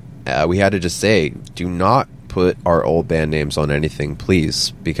had to just say, do not put our old band names on anything,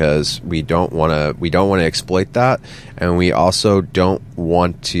 please, because we don't want to exploit that, and we also don't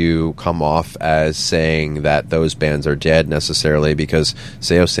want to come off as saying that those bands are dead necessarily, because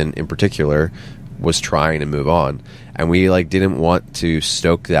Seosin in particular was trying to move on, and we like didn't want to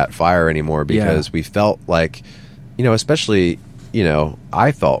stoke that fire anymore, because we felt like, you know, especially, you know,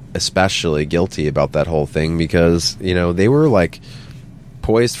 I felt especially guilty about that whole thing, because, you know, they were like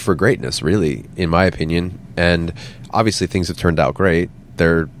poised for greatness, really, in my opinion, and obviously things have turned out great.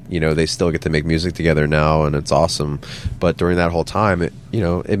 They're, you know, they still get to make music together now, and it's awesome. But during that whole time, it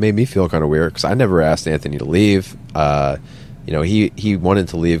made me feel kind of weird, because I never asked Anthony to leave. You know, he wanted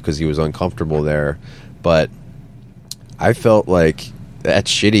to leave because he was uncomfortable there, but I felt like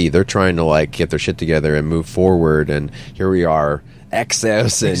that's shitty. They're trying to like get their shit together and move forward, and here we are,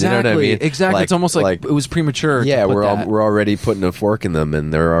 excess, and you know what I mean? Exactly. Like, it's almost like it was premature. Yeah, we're already putting a fork in them,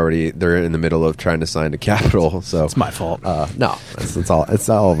 and they're in the middle of trying to sign to Capitol. So it's my fault. No, it's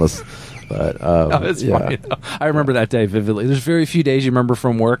all of us. But it's funny. I remember that day vividly. There's very few days you remember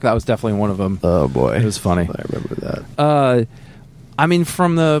from work. That was definitely one of them. Oh boy, it was funny. I remember that. I mean,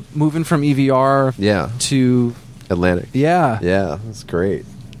 moving from EVR to Atlantic. Yeah, that's great.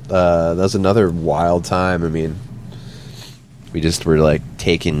 That was another wild time. I mean, we just were like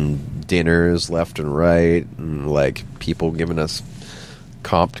taking dinners left and right, and like people giving us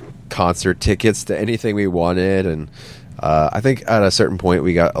comped concert tickets to anything we wanted, and I think at a certain point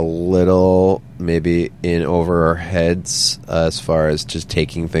we got a little maybe in over our heads as far as just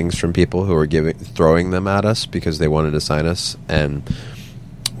taking things from people who were throwing them at us because they wanted to sign us, and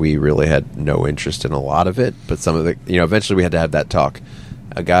we really had no interest in a lot of it. But some of the, eventually we had to have that talk.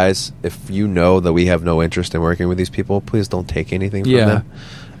 Guys, if you know that we have no interest in working with these people, please don't take anything from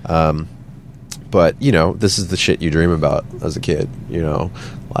them. But, this is the shit you dream about as a kid,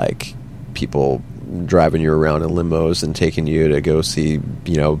 like people driving you around in limos and taking you to go see,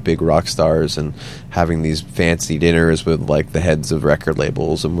 big rock stars and having these fancy dinners with, like, the heads of record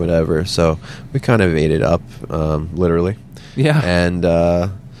labels and whatever. So we kind of ate it up, literally. Yeah.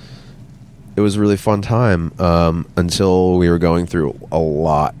 And it was a really fun time until we were going through a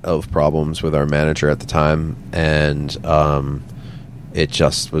lot of problems with our manager at the time. And it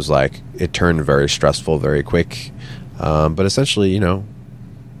just was like, it turned very stressful very quick. But essentially,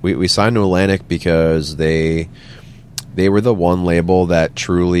 we signed to Atlantic because they were the one label that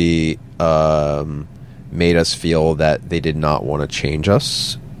truly made us feel that they did not want to change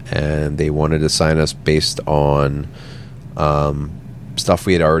us, and they wanted to sign us based on stuff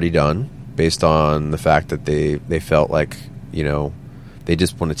we had already done, based on the fact that they felt like, they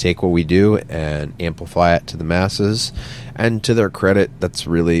just want to take what we do and amplify it to the masses. And to their credit, that's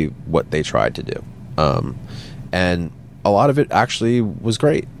really what they tried to do. And a lot of it actually was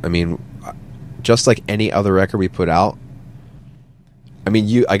great. I mean, just like any other record we put out, I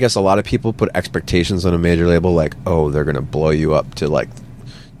mean, I guess a lot of people put expectations on a major label like, oh, they're going to blow you up to like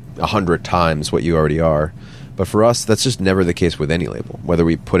 100 times what you already are. But for us, that's just never the case with any label. Whether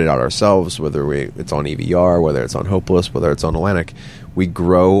we put it out ourselves, whether it's on EVR, whether it's on Hopeless, whether it's on Atlantic, we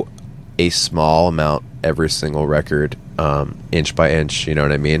grow a small amount every single record, inch by inch. You know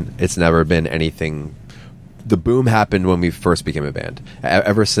what I mean? It's never been anything. The boom happened when we first became a band.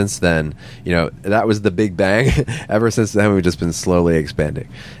 Ever since then, that was the big bang. Ever since then, we've just been slowly expanding.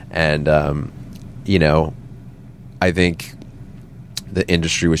 And, I think the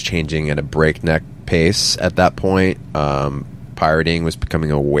industry was changing at a breakneck pace at that point. Pirating was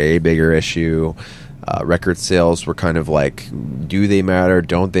becoming a way bigger issue. Record sales were kind of like, do they matter?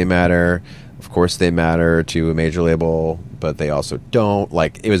 Don't they matter? Of course they matter to a major label, but they also don't.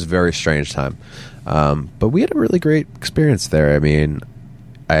 Like, it was a very strange time. But we had a really great experience there. I mean,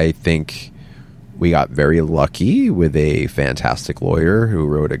 I think we got very lucky with a fantastic lawyer who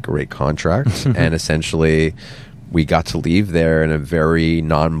wrote a great contract, and essentially we got to leave there in a very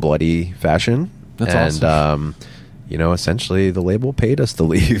non-bloody fashion. That's awesome. Essentially the label paid us to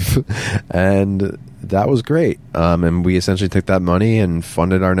leave, and that was great. And we essentially took that money and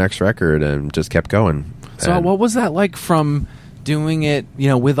funded our next record and just kept going. So what was that like from doing it,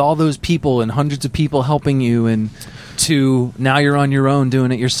 with all those people and hundreds of people helping you, and to now you're on your own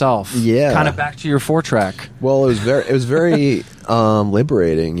doing it yourself? Yeah. Kind of back to your 4-track. Well, it was very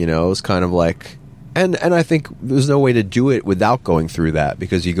liberating, It was kind of like, and I think there's no way to do it without going through that,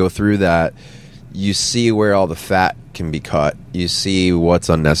 because you go through that, you see where all the fat can be cut, you see what's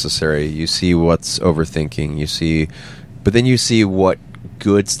unnecessary, you see what's overthinking, but then you see what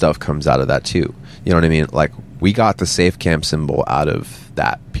good stuff comes out of that too. You know what I mean? Like, we got the Safe Camp symbol out of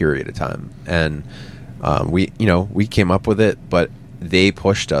that period of time, and we came up with it, but they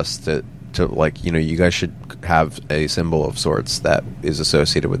pushed us to like, you guys should have a symbol of sorts that is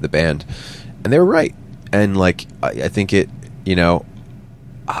associated with the band, and they were right. And like, I think it, oh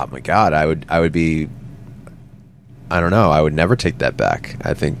my God, I would be, I don't know, I would never take that back.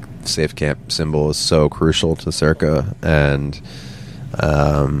 I think the Safe Camp symbol is so crucial to Circa, and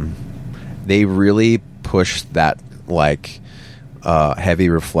they really pushed that, like, heavy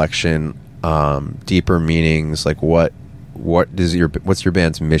reflection, deeper meanings, like what's your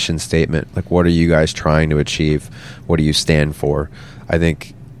band's mission statement? Like, what are you guys trying to achieve? What do you stand for? I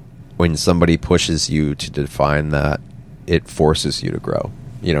think when somebody pushes you to define that, it forces you to grow.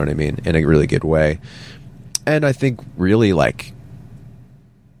 You know what I mean? In a really good way. And I think really, like,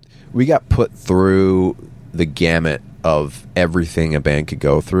 we got put through the gamut of everything a band could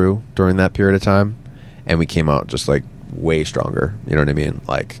go through during that period of time, and we came out just like way stronger. You know what I mean?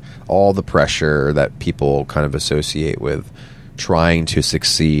 Like, all the pressure that people kind of associate with trying to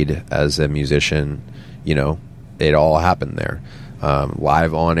succeed as a musician, it all happened there.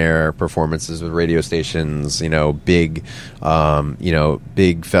 Live on-air performances with radio stations, big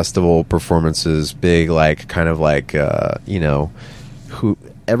festival performances, big, like, kind of like,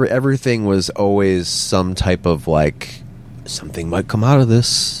 everything was always some type of, like, something might come out of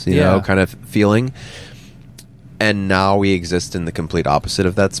this, you know, kind of feeling. And now we exist in the complete opposite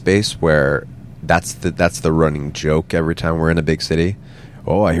of that space, where that's the running joke every time we're in a big city.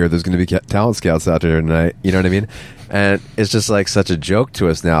 oh, I hear there's going to be talent scouts out there tonight. You know what I mean? And it's just like such a joke to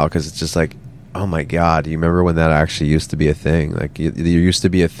us now because it's just like, oh my God, you remember when that actually used to be a thing? Like there used to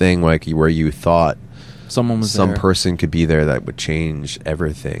be a thing like where you thought some person could be there that would change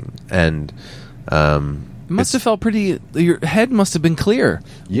everything. And it must have felt pretty. Your head must have been clear.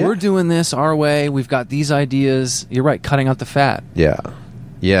 Yeah. We're doing this our way. We've got these ideas. You're right, cutting out the fat. Yeah.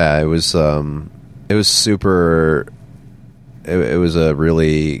 It was super. It was a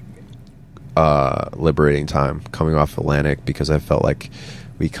really liberating time coming off Atlantic because I felt like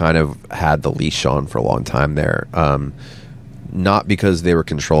we kind of had the leash on for a long time there. Not because they were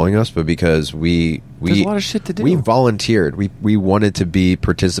controlling us, but because there's a lot of shit to do. We volunteered. We wanted to be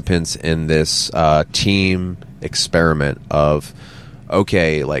participants in this team experiment of,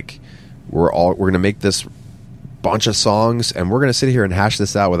 okay, like we're going to make this bunch of songs and we're going to sit here and hash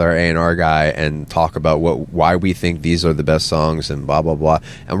this out with our A&R guy and talk about why we think these are the best songs and blah blah blah,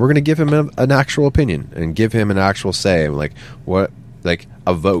 and we're going to give him an actual opinion and give him an actual say, like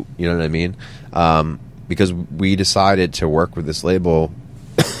a vote. You know what I mean? Because we decided to work with this label,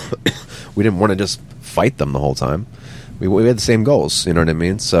 we didn't want to just fight them the whole time. We had the same goals, you know what I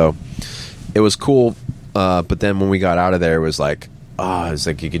mean? So it was cool, but then when we got out of there, it was like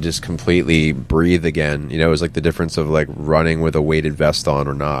you could just completely breathe again. You know, it was like the difference of like running with a weighted vest on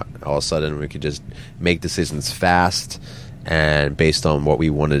or not. All of a sudden, we could just make decisions fast and based on what we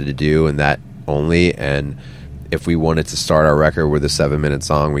wanted to do, and that only. And if we wanted to start our record with a 7-minute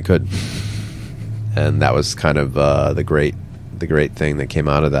song, we could. And that was kind of the great thing that came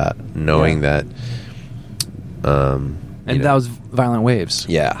out of that, knowing that. And that was Violent Waves.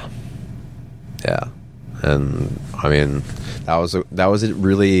 Yeah, and I mean that was a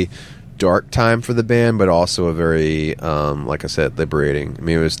really dark time for the band, but also a very, like I said, liberating. I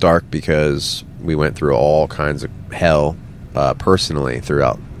mean, it was dark because we went through all kinds of hell personally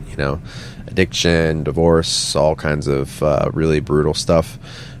throughout, you know, addiction, divorce, all kinds of really brutal stuff,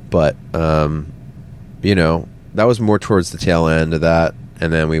 but. You know, that was more towards the tail end of that,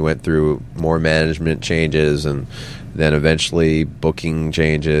 and then we went through more management changes and then eventually booking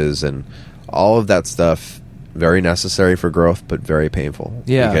changes and all of that stuff. Very necessary for growth, but very painful.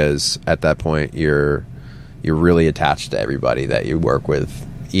 Yeah, because at that point you're really attached to everybody that you work with,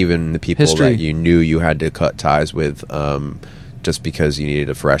 even the people that you knew you had to cut ties with, just because you needed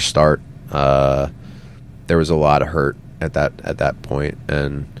a fresh start. There was a lot of hurt at that point,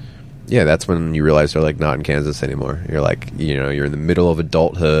 and. Yeah, that's when you realize they're like not in Kansas anymore. You're like, you know, you're in the middle of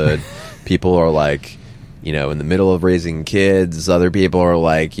adulthood. People are like, you know, in the middle of raising kids. Other people are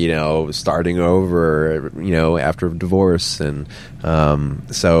like, you know, starting over, you know, after divorce. And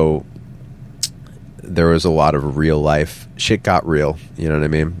so there was a lot of real life shit got real. You know what I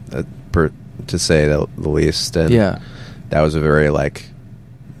mean? To say the least. And that was a very like,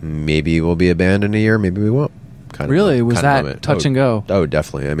 maybe we'll be a band in a year, maybe we won't. Really? Was that touch and go? Oh,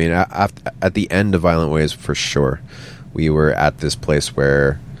 definitely. I mean, at the end of Violent Waves, for sure, we were at this place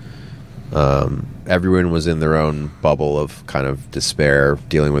where everyone was in their own bubble of kind of despair,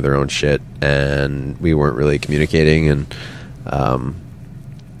 dealing with their own shit, and we weren't really communicating.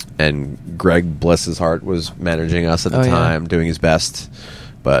 And Greg, bless his heart, was managing us at the time, doing his best,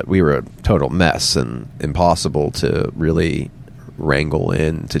 but we were a total mess and impossible to really wrangle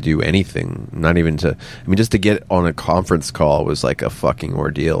in to do anything, not even to, I mean, just to get on a conference call was like a fucking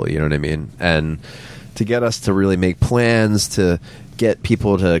ordeal, you know what I mean? And to get us to really make plans, to get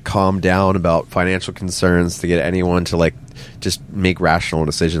people to calm down about financial concerns, to get anyone to like just make rational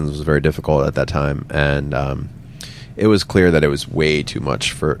decisions was very difficult at that time. And it was clear that it was way too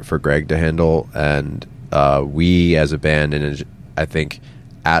much for Greg to handle, and we as a band, and I think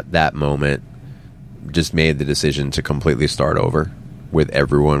at that moment just made the decision to completely start over with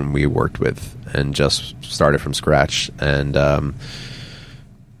everyone we worked with and just started from scratch. And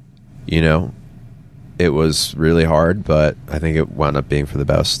you know, it was really hard, but I think it wound up being for the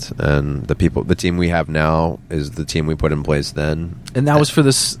best. And the team we have now is the team we put in place then. And that was for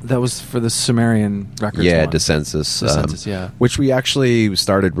this. That was for the Sumerian Records. Yeah, one. Dissensus. Yeah. Which we actually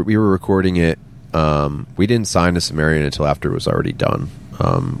started. We were recording it. We didn't sign to Sumerian until after it was already done.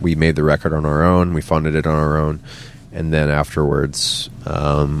 We made the record on our own. We funded it on our own, and then afterwards,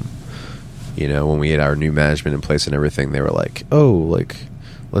 you know, when we had our new management in place and everything, they were like, "Oh, like,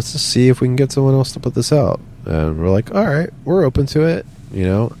 let's just see if we can get someone else to put this out." And we're like, "All right, we're open to it," you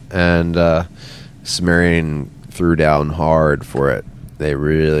know. And Sumerian threw down hard for it. They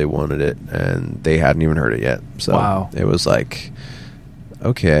really wanted it, and they hadn't even heard it yet. So wow. It was like,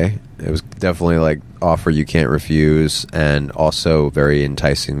 okay. It was definitely like offer you can't refuse, and also very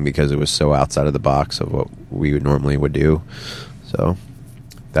enticing because it was so outside of the box of what we normally would do. So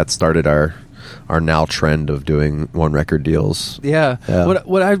that started our now trend of doing one record deals. Yeah.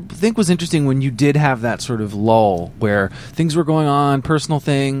 What I think was interesting when you did have that sort of lull where things were going on, personal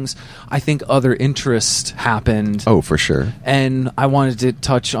things, I think other interests happened. Oh, for sure. And I wanted to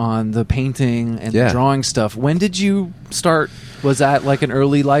touch on the painting and the drawing stuff. When did you start? Was that like an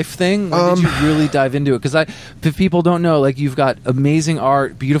early life thing? When did you really dive into it? Because if people don't know, like, you've got amazing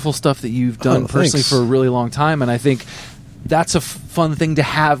art, beautiful stuff that you've done personally for a really long time, and I think that's a fun thing to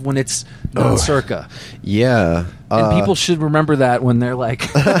have when it's not Circa. Yeah. And people should remember that when they're like,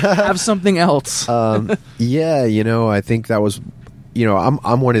 have something else. Yeah, I think that was,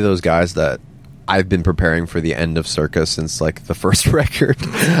 I'm one of those guys that I've been preparing for the end of Circa since like the first record.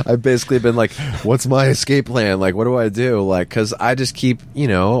 I've basically been like, what's my escape plan? Like, what do I do? Like, because I just keep,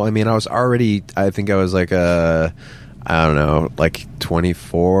 I think I was like I don't know, like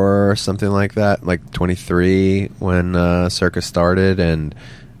 24 or something like that, like 23 when Circa started, and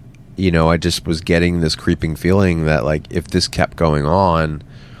I just was getting this creeping feeling that like if this kept going on,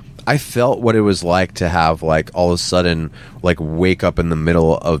 I felt what it was like to have like all of a sudden like wake up in the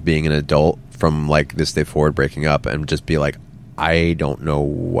middle of being an adult from like this day forward breaking up and just be like, I don't know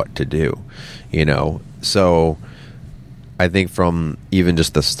what to do, so I think from even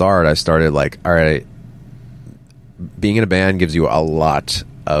just the start I started like, all right, being in a band gives you a lot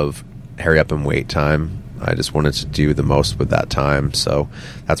of hurry up and wait time. I just wanted to do the most with that time. So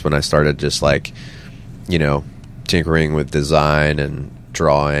that's when I started just like, tinkering with design and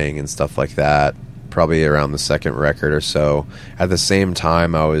drawing and stuff like that, probably around the second record or so. At the same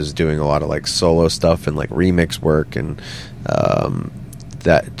time, I was doing a lot of like solo stuff and like remix work and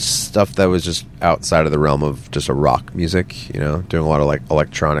that stuff that was just outside of the realm of just a rock music, doing a lot of like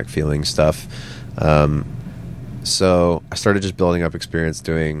electronic feeling stuff. So I started just building up experience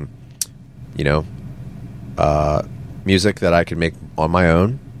doing, music that I could make on my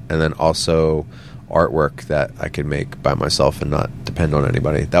own, and then also artwork that I could make by myself and not depend on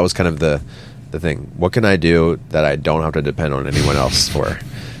anybody. That was kind of the thing. What can I do that I don't have to depend on anyone else for?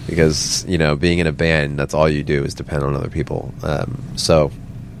 Because, being in a band, that's all you do is depend on other people. So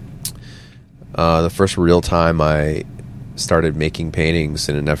the first real time I started making paintings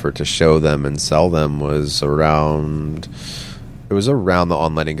in an effort to show them and sell them was around the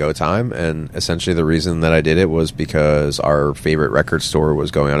On Letting Go time, and essentially the reason that I did it was because our favorite record store was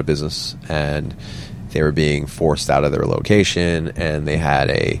going out of business and they were being forced out of their location, and they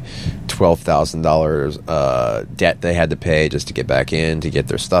had a $12,000 debt they had to pay just to get back in, to get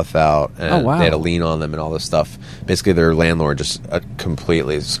their stuff out, and they had a lien on them and all this stuff. Basically their landlord just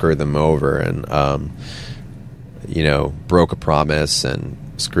completely screwed them over and broke a promise and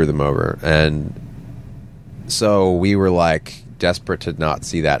screwed them over. And so we were like desperate to not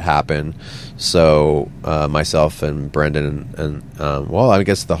see that happen. So myself and Brendan and I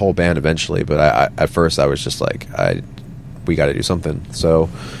guess the whole band eventually, but I at first I was just like, we got to do something. So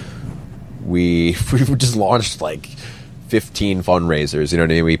we just launched like 15 fundraisers. You know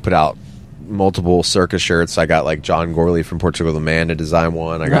what I mean? We put out multiple Circa shirts. I got like John Gorley from Portugal the Man to design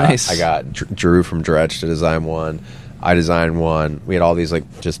one. I got Drew from Dredge to design one. I designed one. We had all these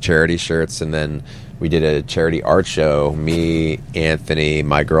like just charity shirts, and then we did a charity art show. Me, Anthony,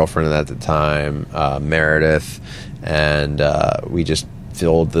 my girlfriend at the time, Meredith, and we just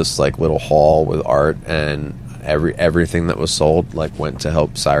filled this like little hall with art, and everything that was sold like went to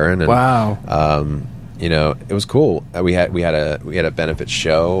help Siren. And, wow. It was cool. We had a benefit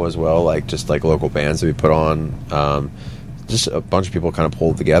show as well, like just like local bands that we put on. Just a bunch of people kind of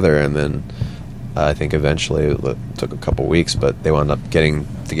pulled together, and then I think eventually it took a couple weeks, but they wound up getting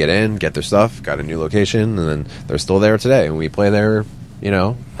to get in, get their stuff, got a new location, and then they're still there today. And we play there,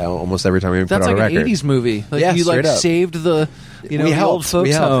 almost every time we put out a record. That's like an 80s movie. Like, yeah, you like saved the, we helped. Old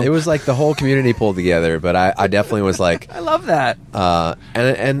folks home. It was like the whole community pulled together, but I definitely was like, I love that.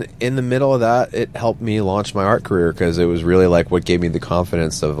 And in the middle of that, it helped me launch my art career, because it was really like what gave me the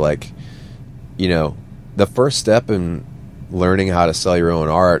confidence of like, the first step in learning how to sell your own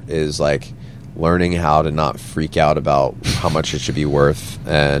art is like learning how to not freak out about how much it should be worth.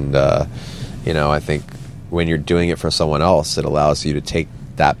 And I think when you're doing it for someone else, it allows you to take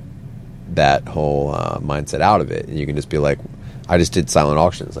that whole mindset out of it, and you can just be like, I just did silent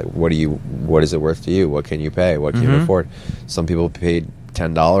auctions. Like, what is it worth to you? What can you pay? What can you afford? Some people paid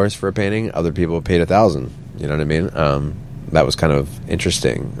 $10 for a painting. Other people paid $1,000. You know what I mean? That was kind of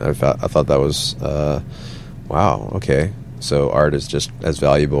interesting. I thought that was wow. Okay, so art is just as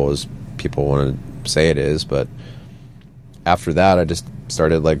valuable as people want to say it is. But after that, I just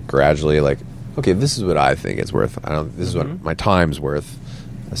started like gradually like, okay, this is what I think it's worth. This is what my time's worth,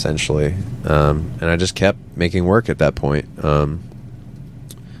 essentially. And I just kept making work at that point.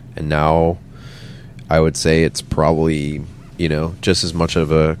 and now I would say it's probably, you know, just as much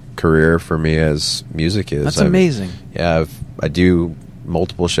of a career for me as music is. That's amazing. Yeah, I do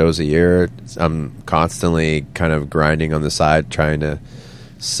multiple shows a year. I'm constantly kind of grinding on the side, trying to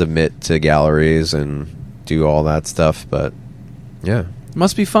submit to galleries and do all that stuff. But yeah, it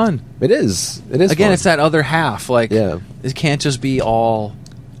must be fun. It is. It is. Again, fun. it's that other half. Like, yeah, it can't just be all.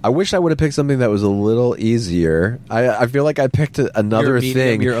 I wish I would have picked something that was a little easier. I feel like I picked another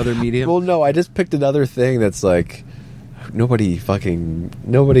thing. Your other medium. Well, no, I just picked another thing that's like nobody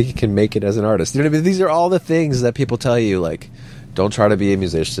can make it as an artist. You know what I mean? These are all the things that people tell you, like, don't try to be a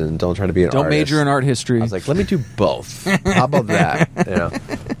musician, don't try to be an artist. Don't major in art history. I was like, let me do both. How about that? You know?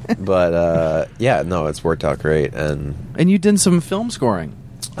 But yeah, no, it's worked out great, and you did some film scoring,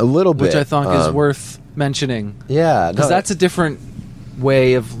 a little bit, which I thought is worth mentioning. Yeah, because that's a different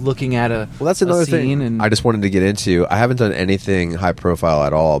way of looking at that's another thing. And I just wanted to get into. I haven't done anything high profile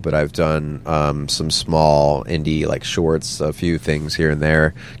at all, but I've done some small indie like shorts, a few things here and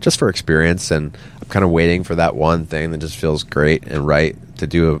there, just for experience. And I'm kind of waiting for that one thing that just feels great and right to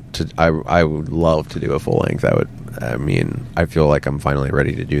do. I would love to do a full length. I feel like I'm finally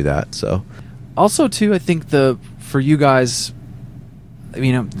ready to do that. So, also too, I think for you guys,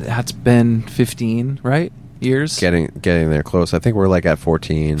 you know, that's been 15, right? Years, getting there close. I think we're like at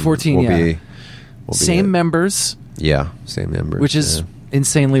 14. 14, we'll yeah. Be same members. Yeah, same members. Which is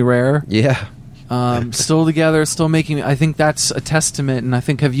insanely rare. Yeah. Still together, still making. I think that's a testament. And I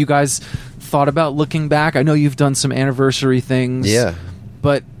think, have you guys thought about looking back? I know you've done some anniversary things. Yeah.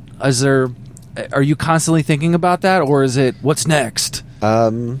 But are you constantly thinking about that, or is it what's next? A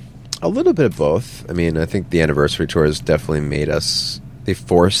little bit of both. I mean, I think the anniversary tour has definitely they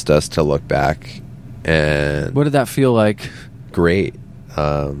forced us to look back. And what did that feel like? Great.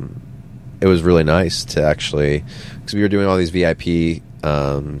 It was really nice to actually, because we were doing all these VIP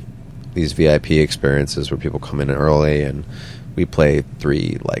experiences where people come in early, and we play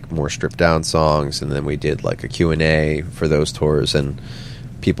 3 like more stripped down songs, and then we did like a Q&A for those tours, and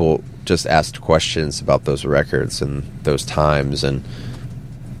people just asked questions about those records and those times, and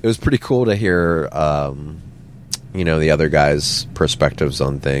it was pretty cool to hear you know, the other guys' perspectives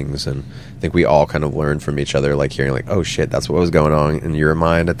on things, and I think we all kind of learned from each other, like hearing like, oh shit, that's what was going on in your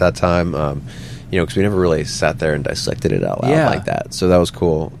mind at that time, you know, because we never really sat there and dissected it out loud like that, so that was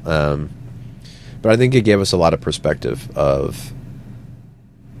cool. But I think it gave us a lot of perspective of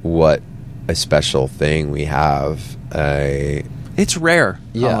what a special thing we have. It's rare,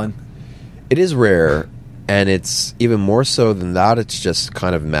 Colin. It is rare, and it's even more so than that. It's just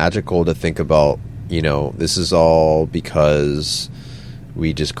kind of magical to think about. You know, this is all because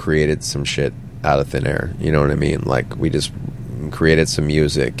we just created some shit out of thin air. You know what I mean? Like, we just created some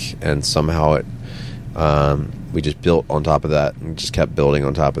music, and somehow we just built on top of that, and just kept building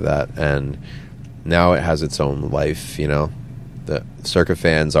on top of that, and now it has its own life. You know, the Circa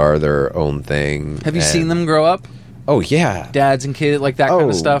fans are their own thing. Have you seen them grow up? Oh yeah, dads and kids, like that kind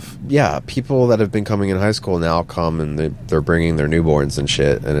of stuff. Yeah, people that have been coming in high school now come, and they're bringing their newborns and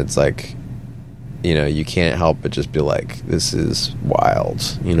shit, and it's like, you know, you can't help but just be like, this is wild.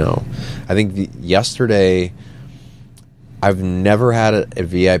 You know, I think yesterday, I've never had a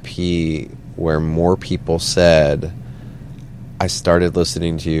VIP where more people said, I started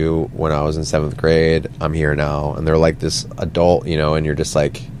listening to you when I was in 7th grade. I'm here now. And they're like this adult, you know, and you're just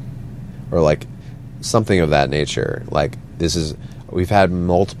like, or like something of that nature. Like, we've had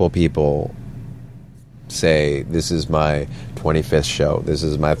multiple people say, this is my 25th show, this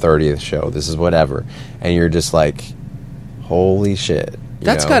is my 30th show, this is whatever, and you're just like, holy shit.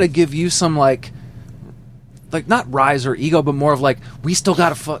 That's got to give you some like not rise or ego, but more of like, we still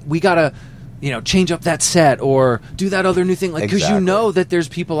gotta you know, change up that set or do that other new thing, like, because you know that there's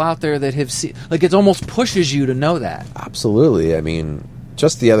people out there that have seen, like, it almost pushes you to know that. Absolutely. I mean,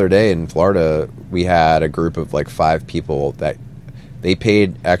 just the other day in Florida, we had a group of like 5 people that they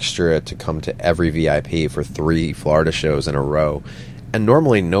paid extra to come to every VIP for 3 Florida shows in a row. And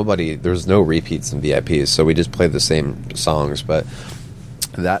normally there's no repeats in VIPs, so we just played the same songs. But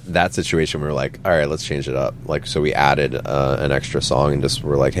that situation, we were like, all right, let's change it up. Like, so we added an extra song, and just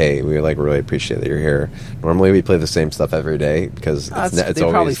were like, hey, we like really appreciate that you're here. Normally we play the same stuff every day because it's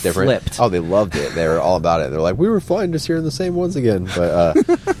always different. Flipped. Oh, they loved it. They were all about it. They're like, we were fine just hearing the same ones again. But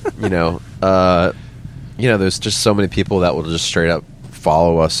you know, there's just so many people that will just straight up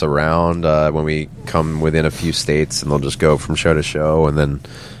follow us around when we come within a few states, and they'll just go from show to show. And then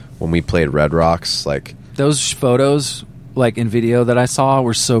when we played Red Rocks, like, those photos, like, in video that I saw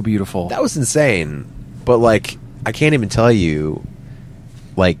were so beautiful. That was insane. But like, I can't even tell you,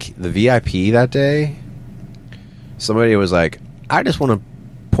 like, the VIP that day, somebody was like, I just want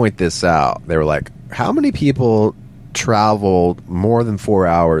to point this out. They were like, how many people traveled more than 4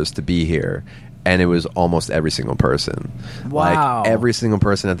 hours to be here? And it was almost every single person. Wow. Like, every single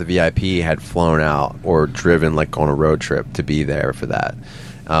person at the VIP had flown out or driven, like, on a road trip to be there for that.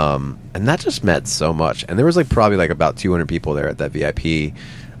 And that just meant so much. And there was, like, probably, like, about 200 people there at that VIP.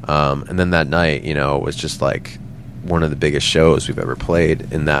 And then that night, you know, it was just, like, one of the biggest shows we've ever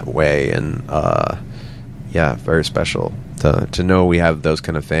played in that way. And, yeah, very special to know we have those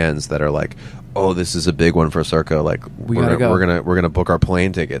kind of fans that are like, oh, this is a big one for Circa. Like, we're gonna book our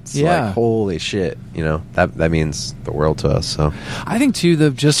plane tickets. Yeah. Like, holy shit, you know, that means the world to us. So I think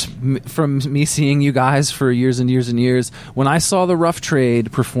too, from me seeing you guys for years and years and years, when I saw the Rough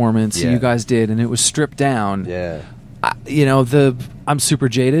Trade performance you guys did, and it was stripped down. Yeah. I'm super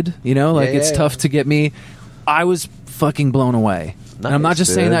jaded. You know, like it's tough to get me. I was fucking blown away. Nice, and I'm not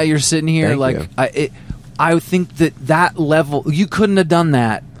just saying that. You're sitting here Thank like you. I think that level, you couldn't have done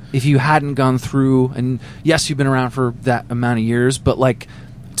that if you hadn't gone through, and yes, you've been around for that amount of years, but like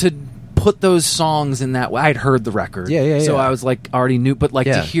to put those songs in that way, I'd heard the record. So I was like, already knew, but like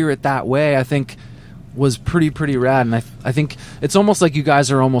to hear it that way, I think was pretty rad. And I think it's almost like you guys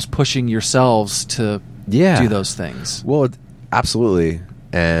are almost pushing yourselves to do those things. Well, absolutely.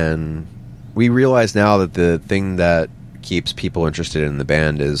 And we realize now that the thing that keeps people interested in the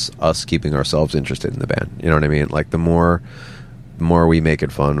band is us keeping ourselves interested in the band. You know what I mean? Like, the more we make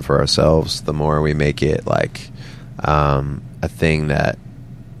it fun for ourselves, the more we make it like a thing that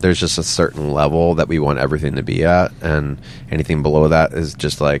there's just a certain level that we want everything to be at, and anything below that is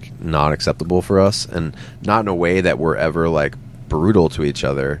just like not acceptable for us, and not in a way that we're ever like brutal to each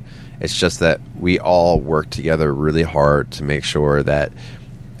other. It's just that we all work together really hard to make sure that,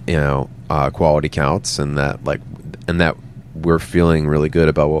 you know, quality counts, and that we're feeling really good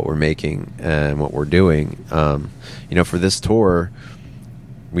about what we're making and what we're doing. You know, for this tour,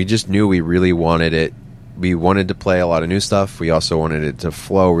 we just knew we really wanted it. We wanted to play a lot of new stuff. We also wanted it to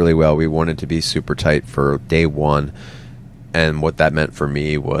flow really well. We wanted to be super tight for day one. And what that meant for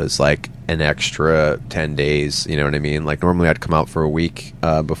me was like an extra 10 days. You know what I mean? Like, normally I'd come out for a week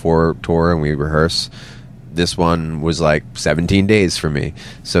before tour and we rehearse. This one was like 17 days for me.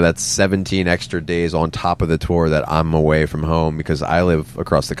 So that's 17 extra days on top of the tour that I'm away from home, because I live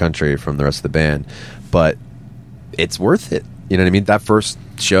across the country from the rest of the band. But it's worth it. You know what I mean? That first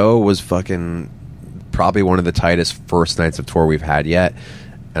show was fucking probably one of the tightest first nights of tour we've had yet.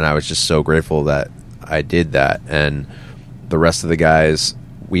 And I was just so grateful that I did that. And the rest of the guys,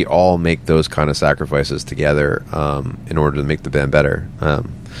 we all make those kind of sacrifices together in order to make the band better.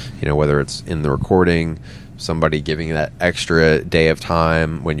 You know, whether it's in the recording, somebody giving that extra day of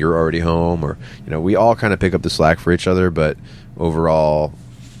time when you're already home, or, you know, we all kind of pick up the slack for each other, but overall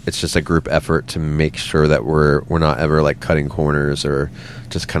it's just a group effort to make sure that we're not ever like cutting corners or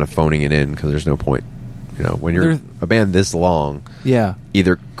just kind of phoning it in, because there's no point. You know, when you're a band this long,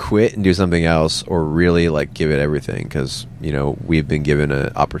 either quit and do something else, or really like give it everything, because, you know, we've been given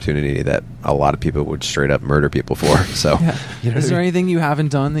an opportunity that a lot of people would straight up murder people for. So you know, is there anything you haven't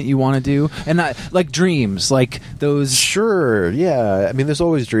done that you want to do? And like dreams, like those? Sure, yeah. I mean, there's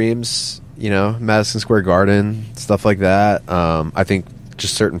always dreams, you know, Madison Square Garden, stuff like that. I think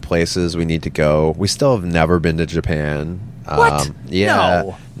just certain places we need to go. We still have never been to Japan. What? Yeah,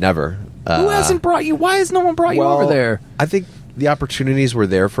 no. Never. Who hasn't brought you? Why has no one brought you over there? I think the opportunities were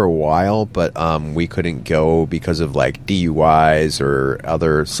there for a while, but we couldn't go because of like DUIs or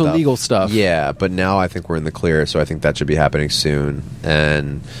other stuff. Legal stuff. Yeah, but now I think we're in the clear, so I think that should be happening soon.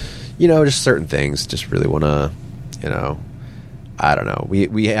 And, you know, just certain things. Just really want to, you know, I don't know.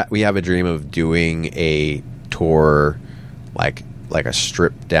 We have a dream of doing a tour like a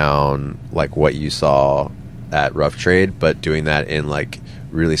stripped down, like what you saw at Rough Trade, but doing that in like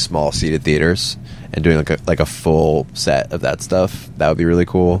really small seated theaters and doing like a full set of that stuff. That would be really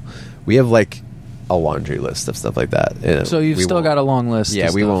cool. We have like a laundry list of stuff like that. You know, so you've still got a long list.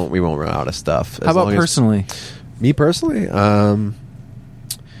 Yeah, we won't run out of stuff. How about personally? Me personally,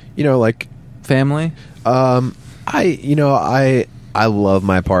 you know, like family. I love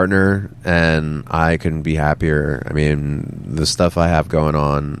my partner, and I couldn't be happier. I mean, the stuff I have going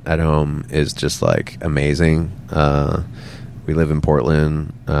on at home is just like amazing. We live in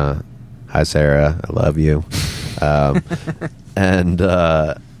Portland. Hi, Sarah. I love you. And,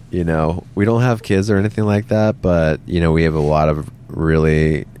 you know, we don't have kids or anything like that, but, you know, we have a lot of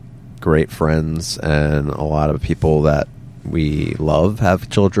really great friends, and a lot of people that we love have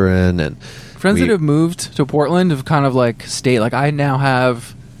children, and friends that have moved to Portland have kind of like stayed. Like, I now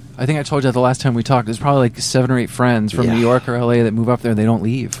have, I think I told you that the last time we talked, there's probably like 7 or 8 friends from New York or LA that move up there and they don't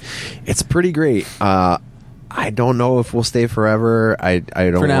leave. It's pretty great. I don't know if we'll stay forever. I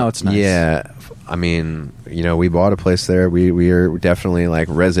don't. For now, it's nice. Yeah, I mean, we bought a place there. We are definitely like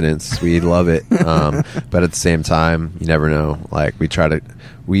residents. We love it. But at the same time, you never know. Like we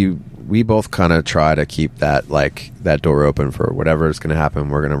both kind of try to keep that door open for whatever is going to happen.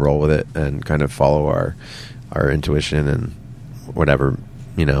 We're going to roll with it and kind of follow our intuition, and whatever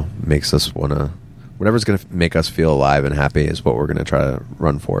makes us want to. Whatever's going to make us feel alive and happy is what we're going to try to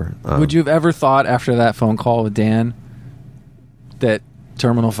run for. Would you have ever thought after that phone call with Dan that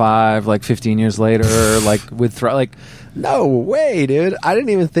Terminal 5, like 15 years later, like would no way, dude. I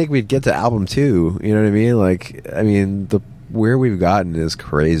didn't even think we'd get to album 2. You know what I mean? Where we've gotten is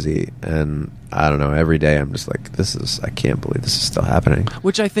crazy, and I don't know. Every day I'm just like, I can't believe this is still happening.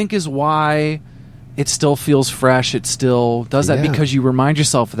 Which I think is why it still feels fresh. It still does that because you remind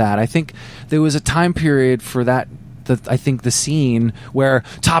yourself of that. I think there was a time period for that. I think the scene where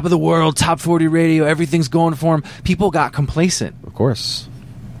top of the world, top 40 radio, everything's going for them. People got complacent. Of course,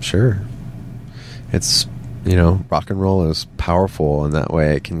 sure. It's rock and roll is powerful in that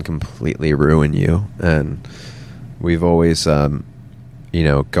way. It can completely ruin you, and we've always,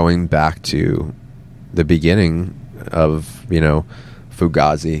 going back to the beginning of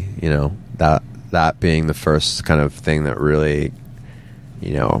Fugazi. That being the first kind of thing that really,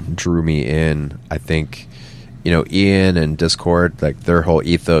 drew me in. I think, Ian and Discord, like their whole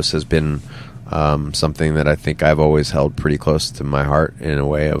ethos has been something that I think I've always held pretty close to my heart in a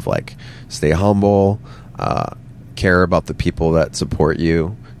way of like, stay humble, care about the people that support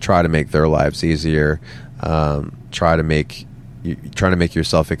you, try to make their lives easier, try to make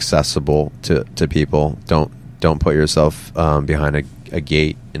yourself accessible to people. Don't put yourself behind a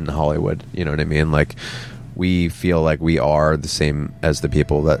gate in Hollywood. You know what I mean? Like, we feel like we are the same as the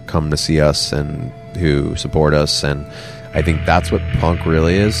people that come to see us and who support us, and I think that's what punk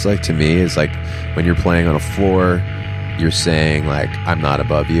really is. Like, to me, is like when you're playing on a floor, you're saying like, I'm not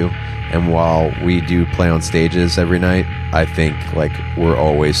above you. And while we do play on stages every night, I think like we're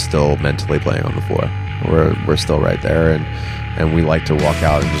always still mentally playing on the floor. We're still right there, and we like to walk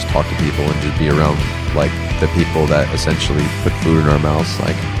out and just talk to people and just be around like the people that essentially put food in our mouths.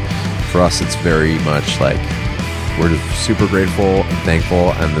 Like, for us, it's very much like we're just super grateful and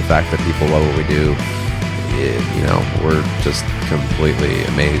thankful, and the fact that people love what we do, we're just completely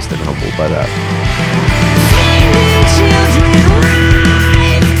amazed and humbled by that.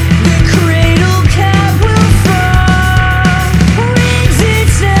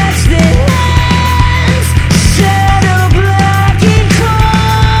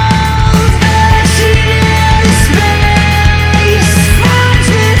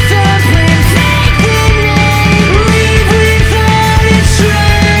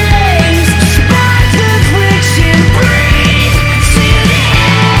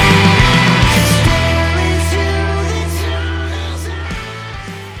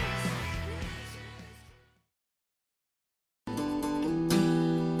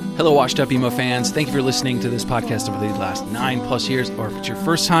 Hello, Washed Up Emo fans. Thank you for listening to this podcast over the last 9+ years, or if it's your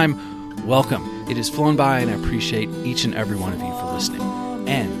first time, welcome. It has flown by, and I appreciate each and every one of you for listening.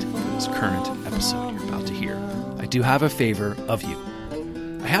 And for this current episode you're about to hear, I do have a favor of you.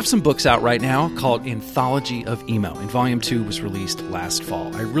 I have some books out right now called Anthology of Emo, and Volume 2 was released last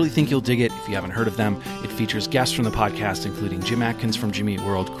fall. I really think you'll dig it if you haven't heard of them. It features guests from the podcast, including Jim Atkins from Jimmy Eat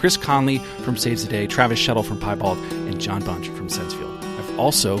World, Chris Conley from Saves the Day, Travis Shuttle from Piebald, and John Bunch from Sensefield. I've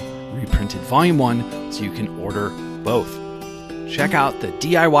also reprinted Volume 1 so you can order both. Check out the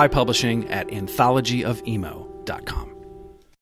DIY publishing at anthologyofemo.com.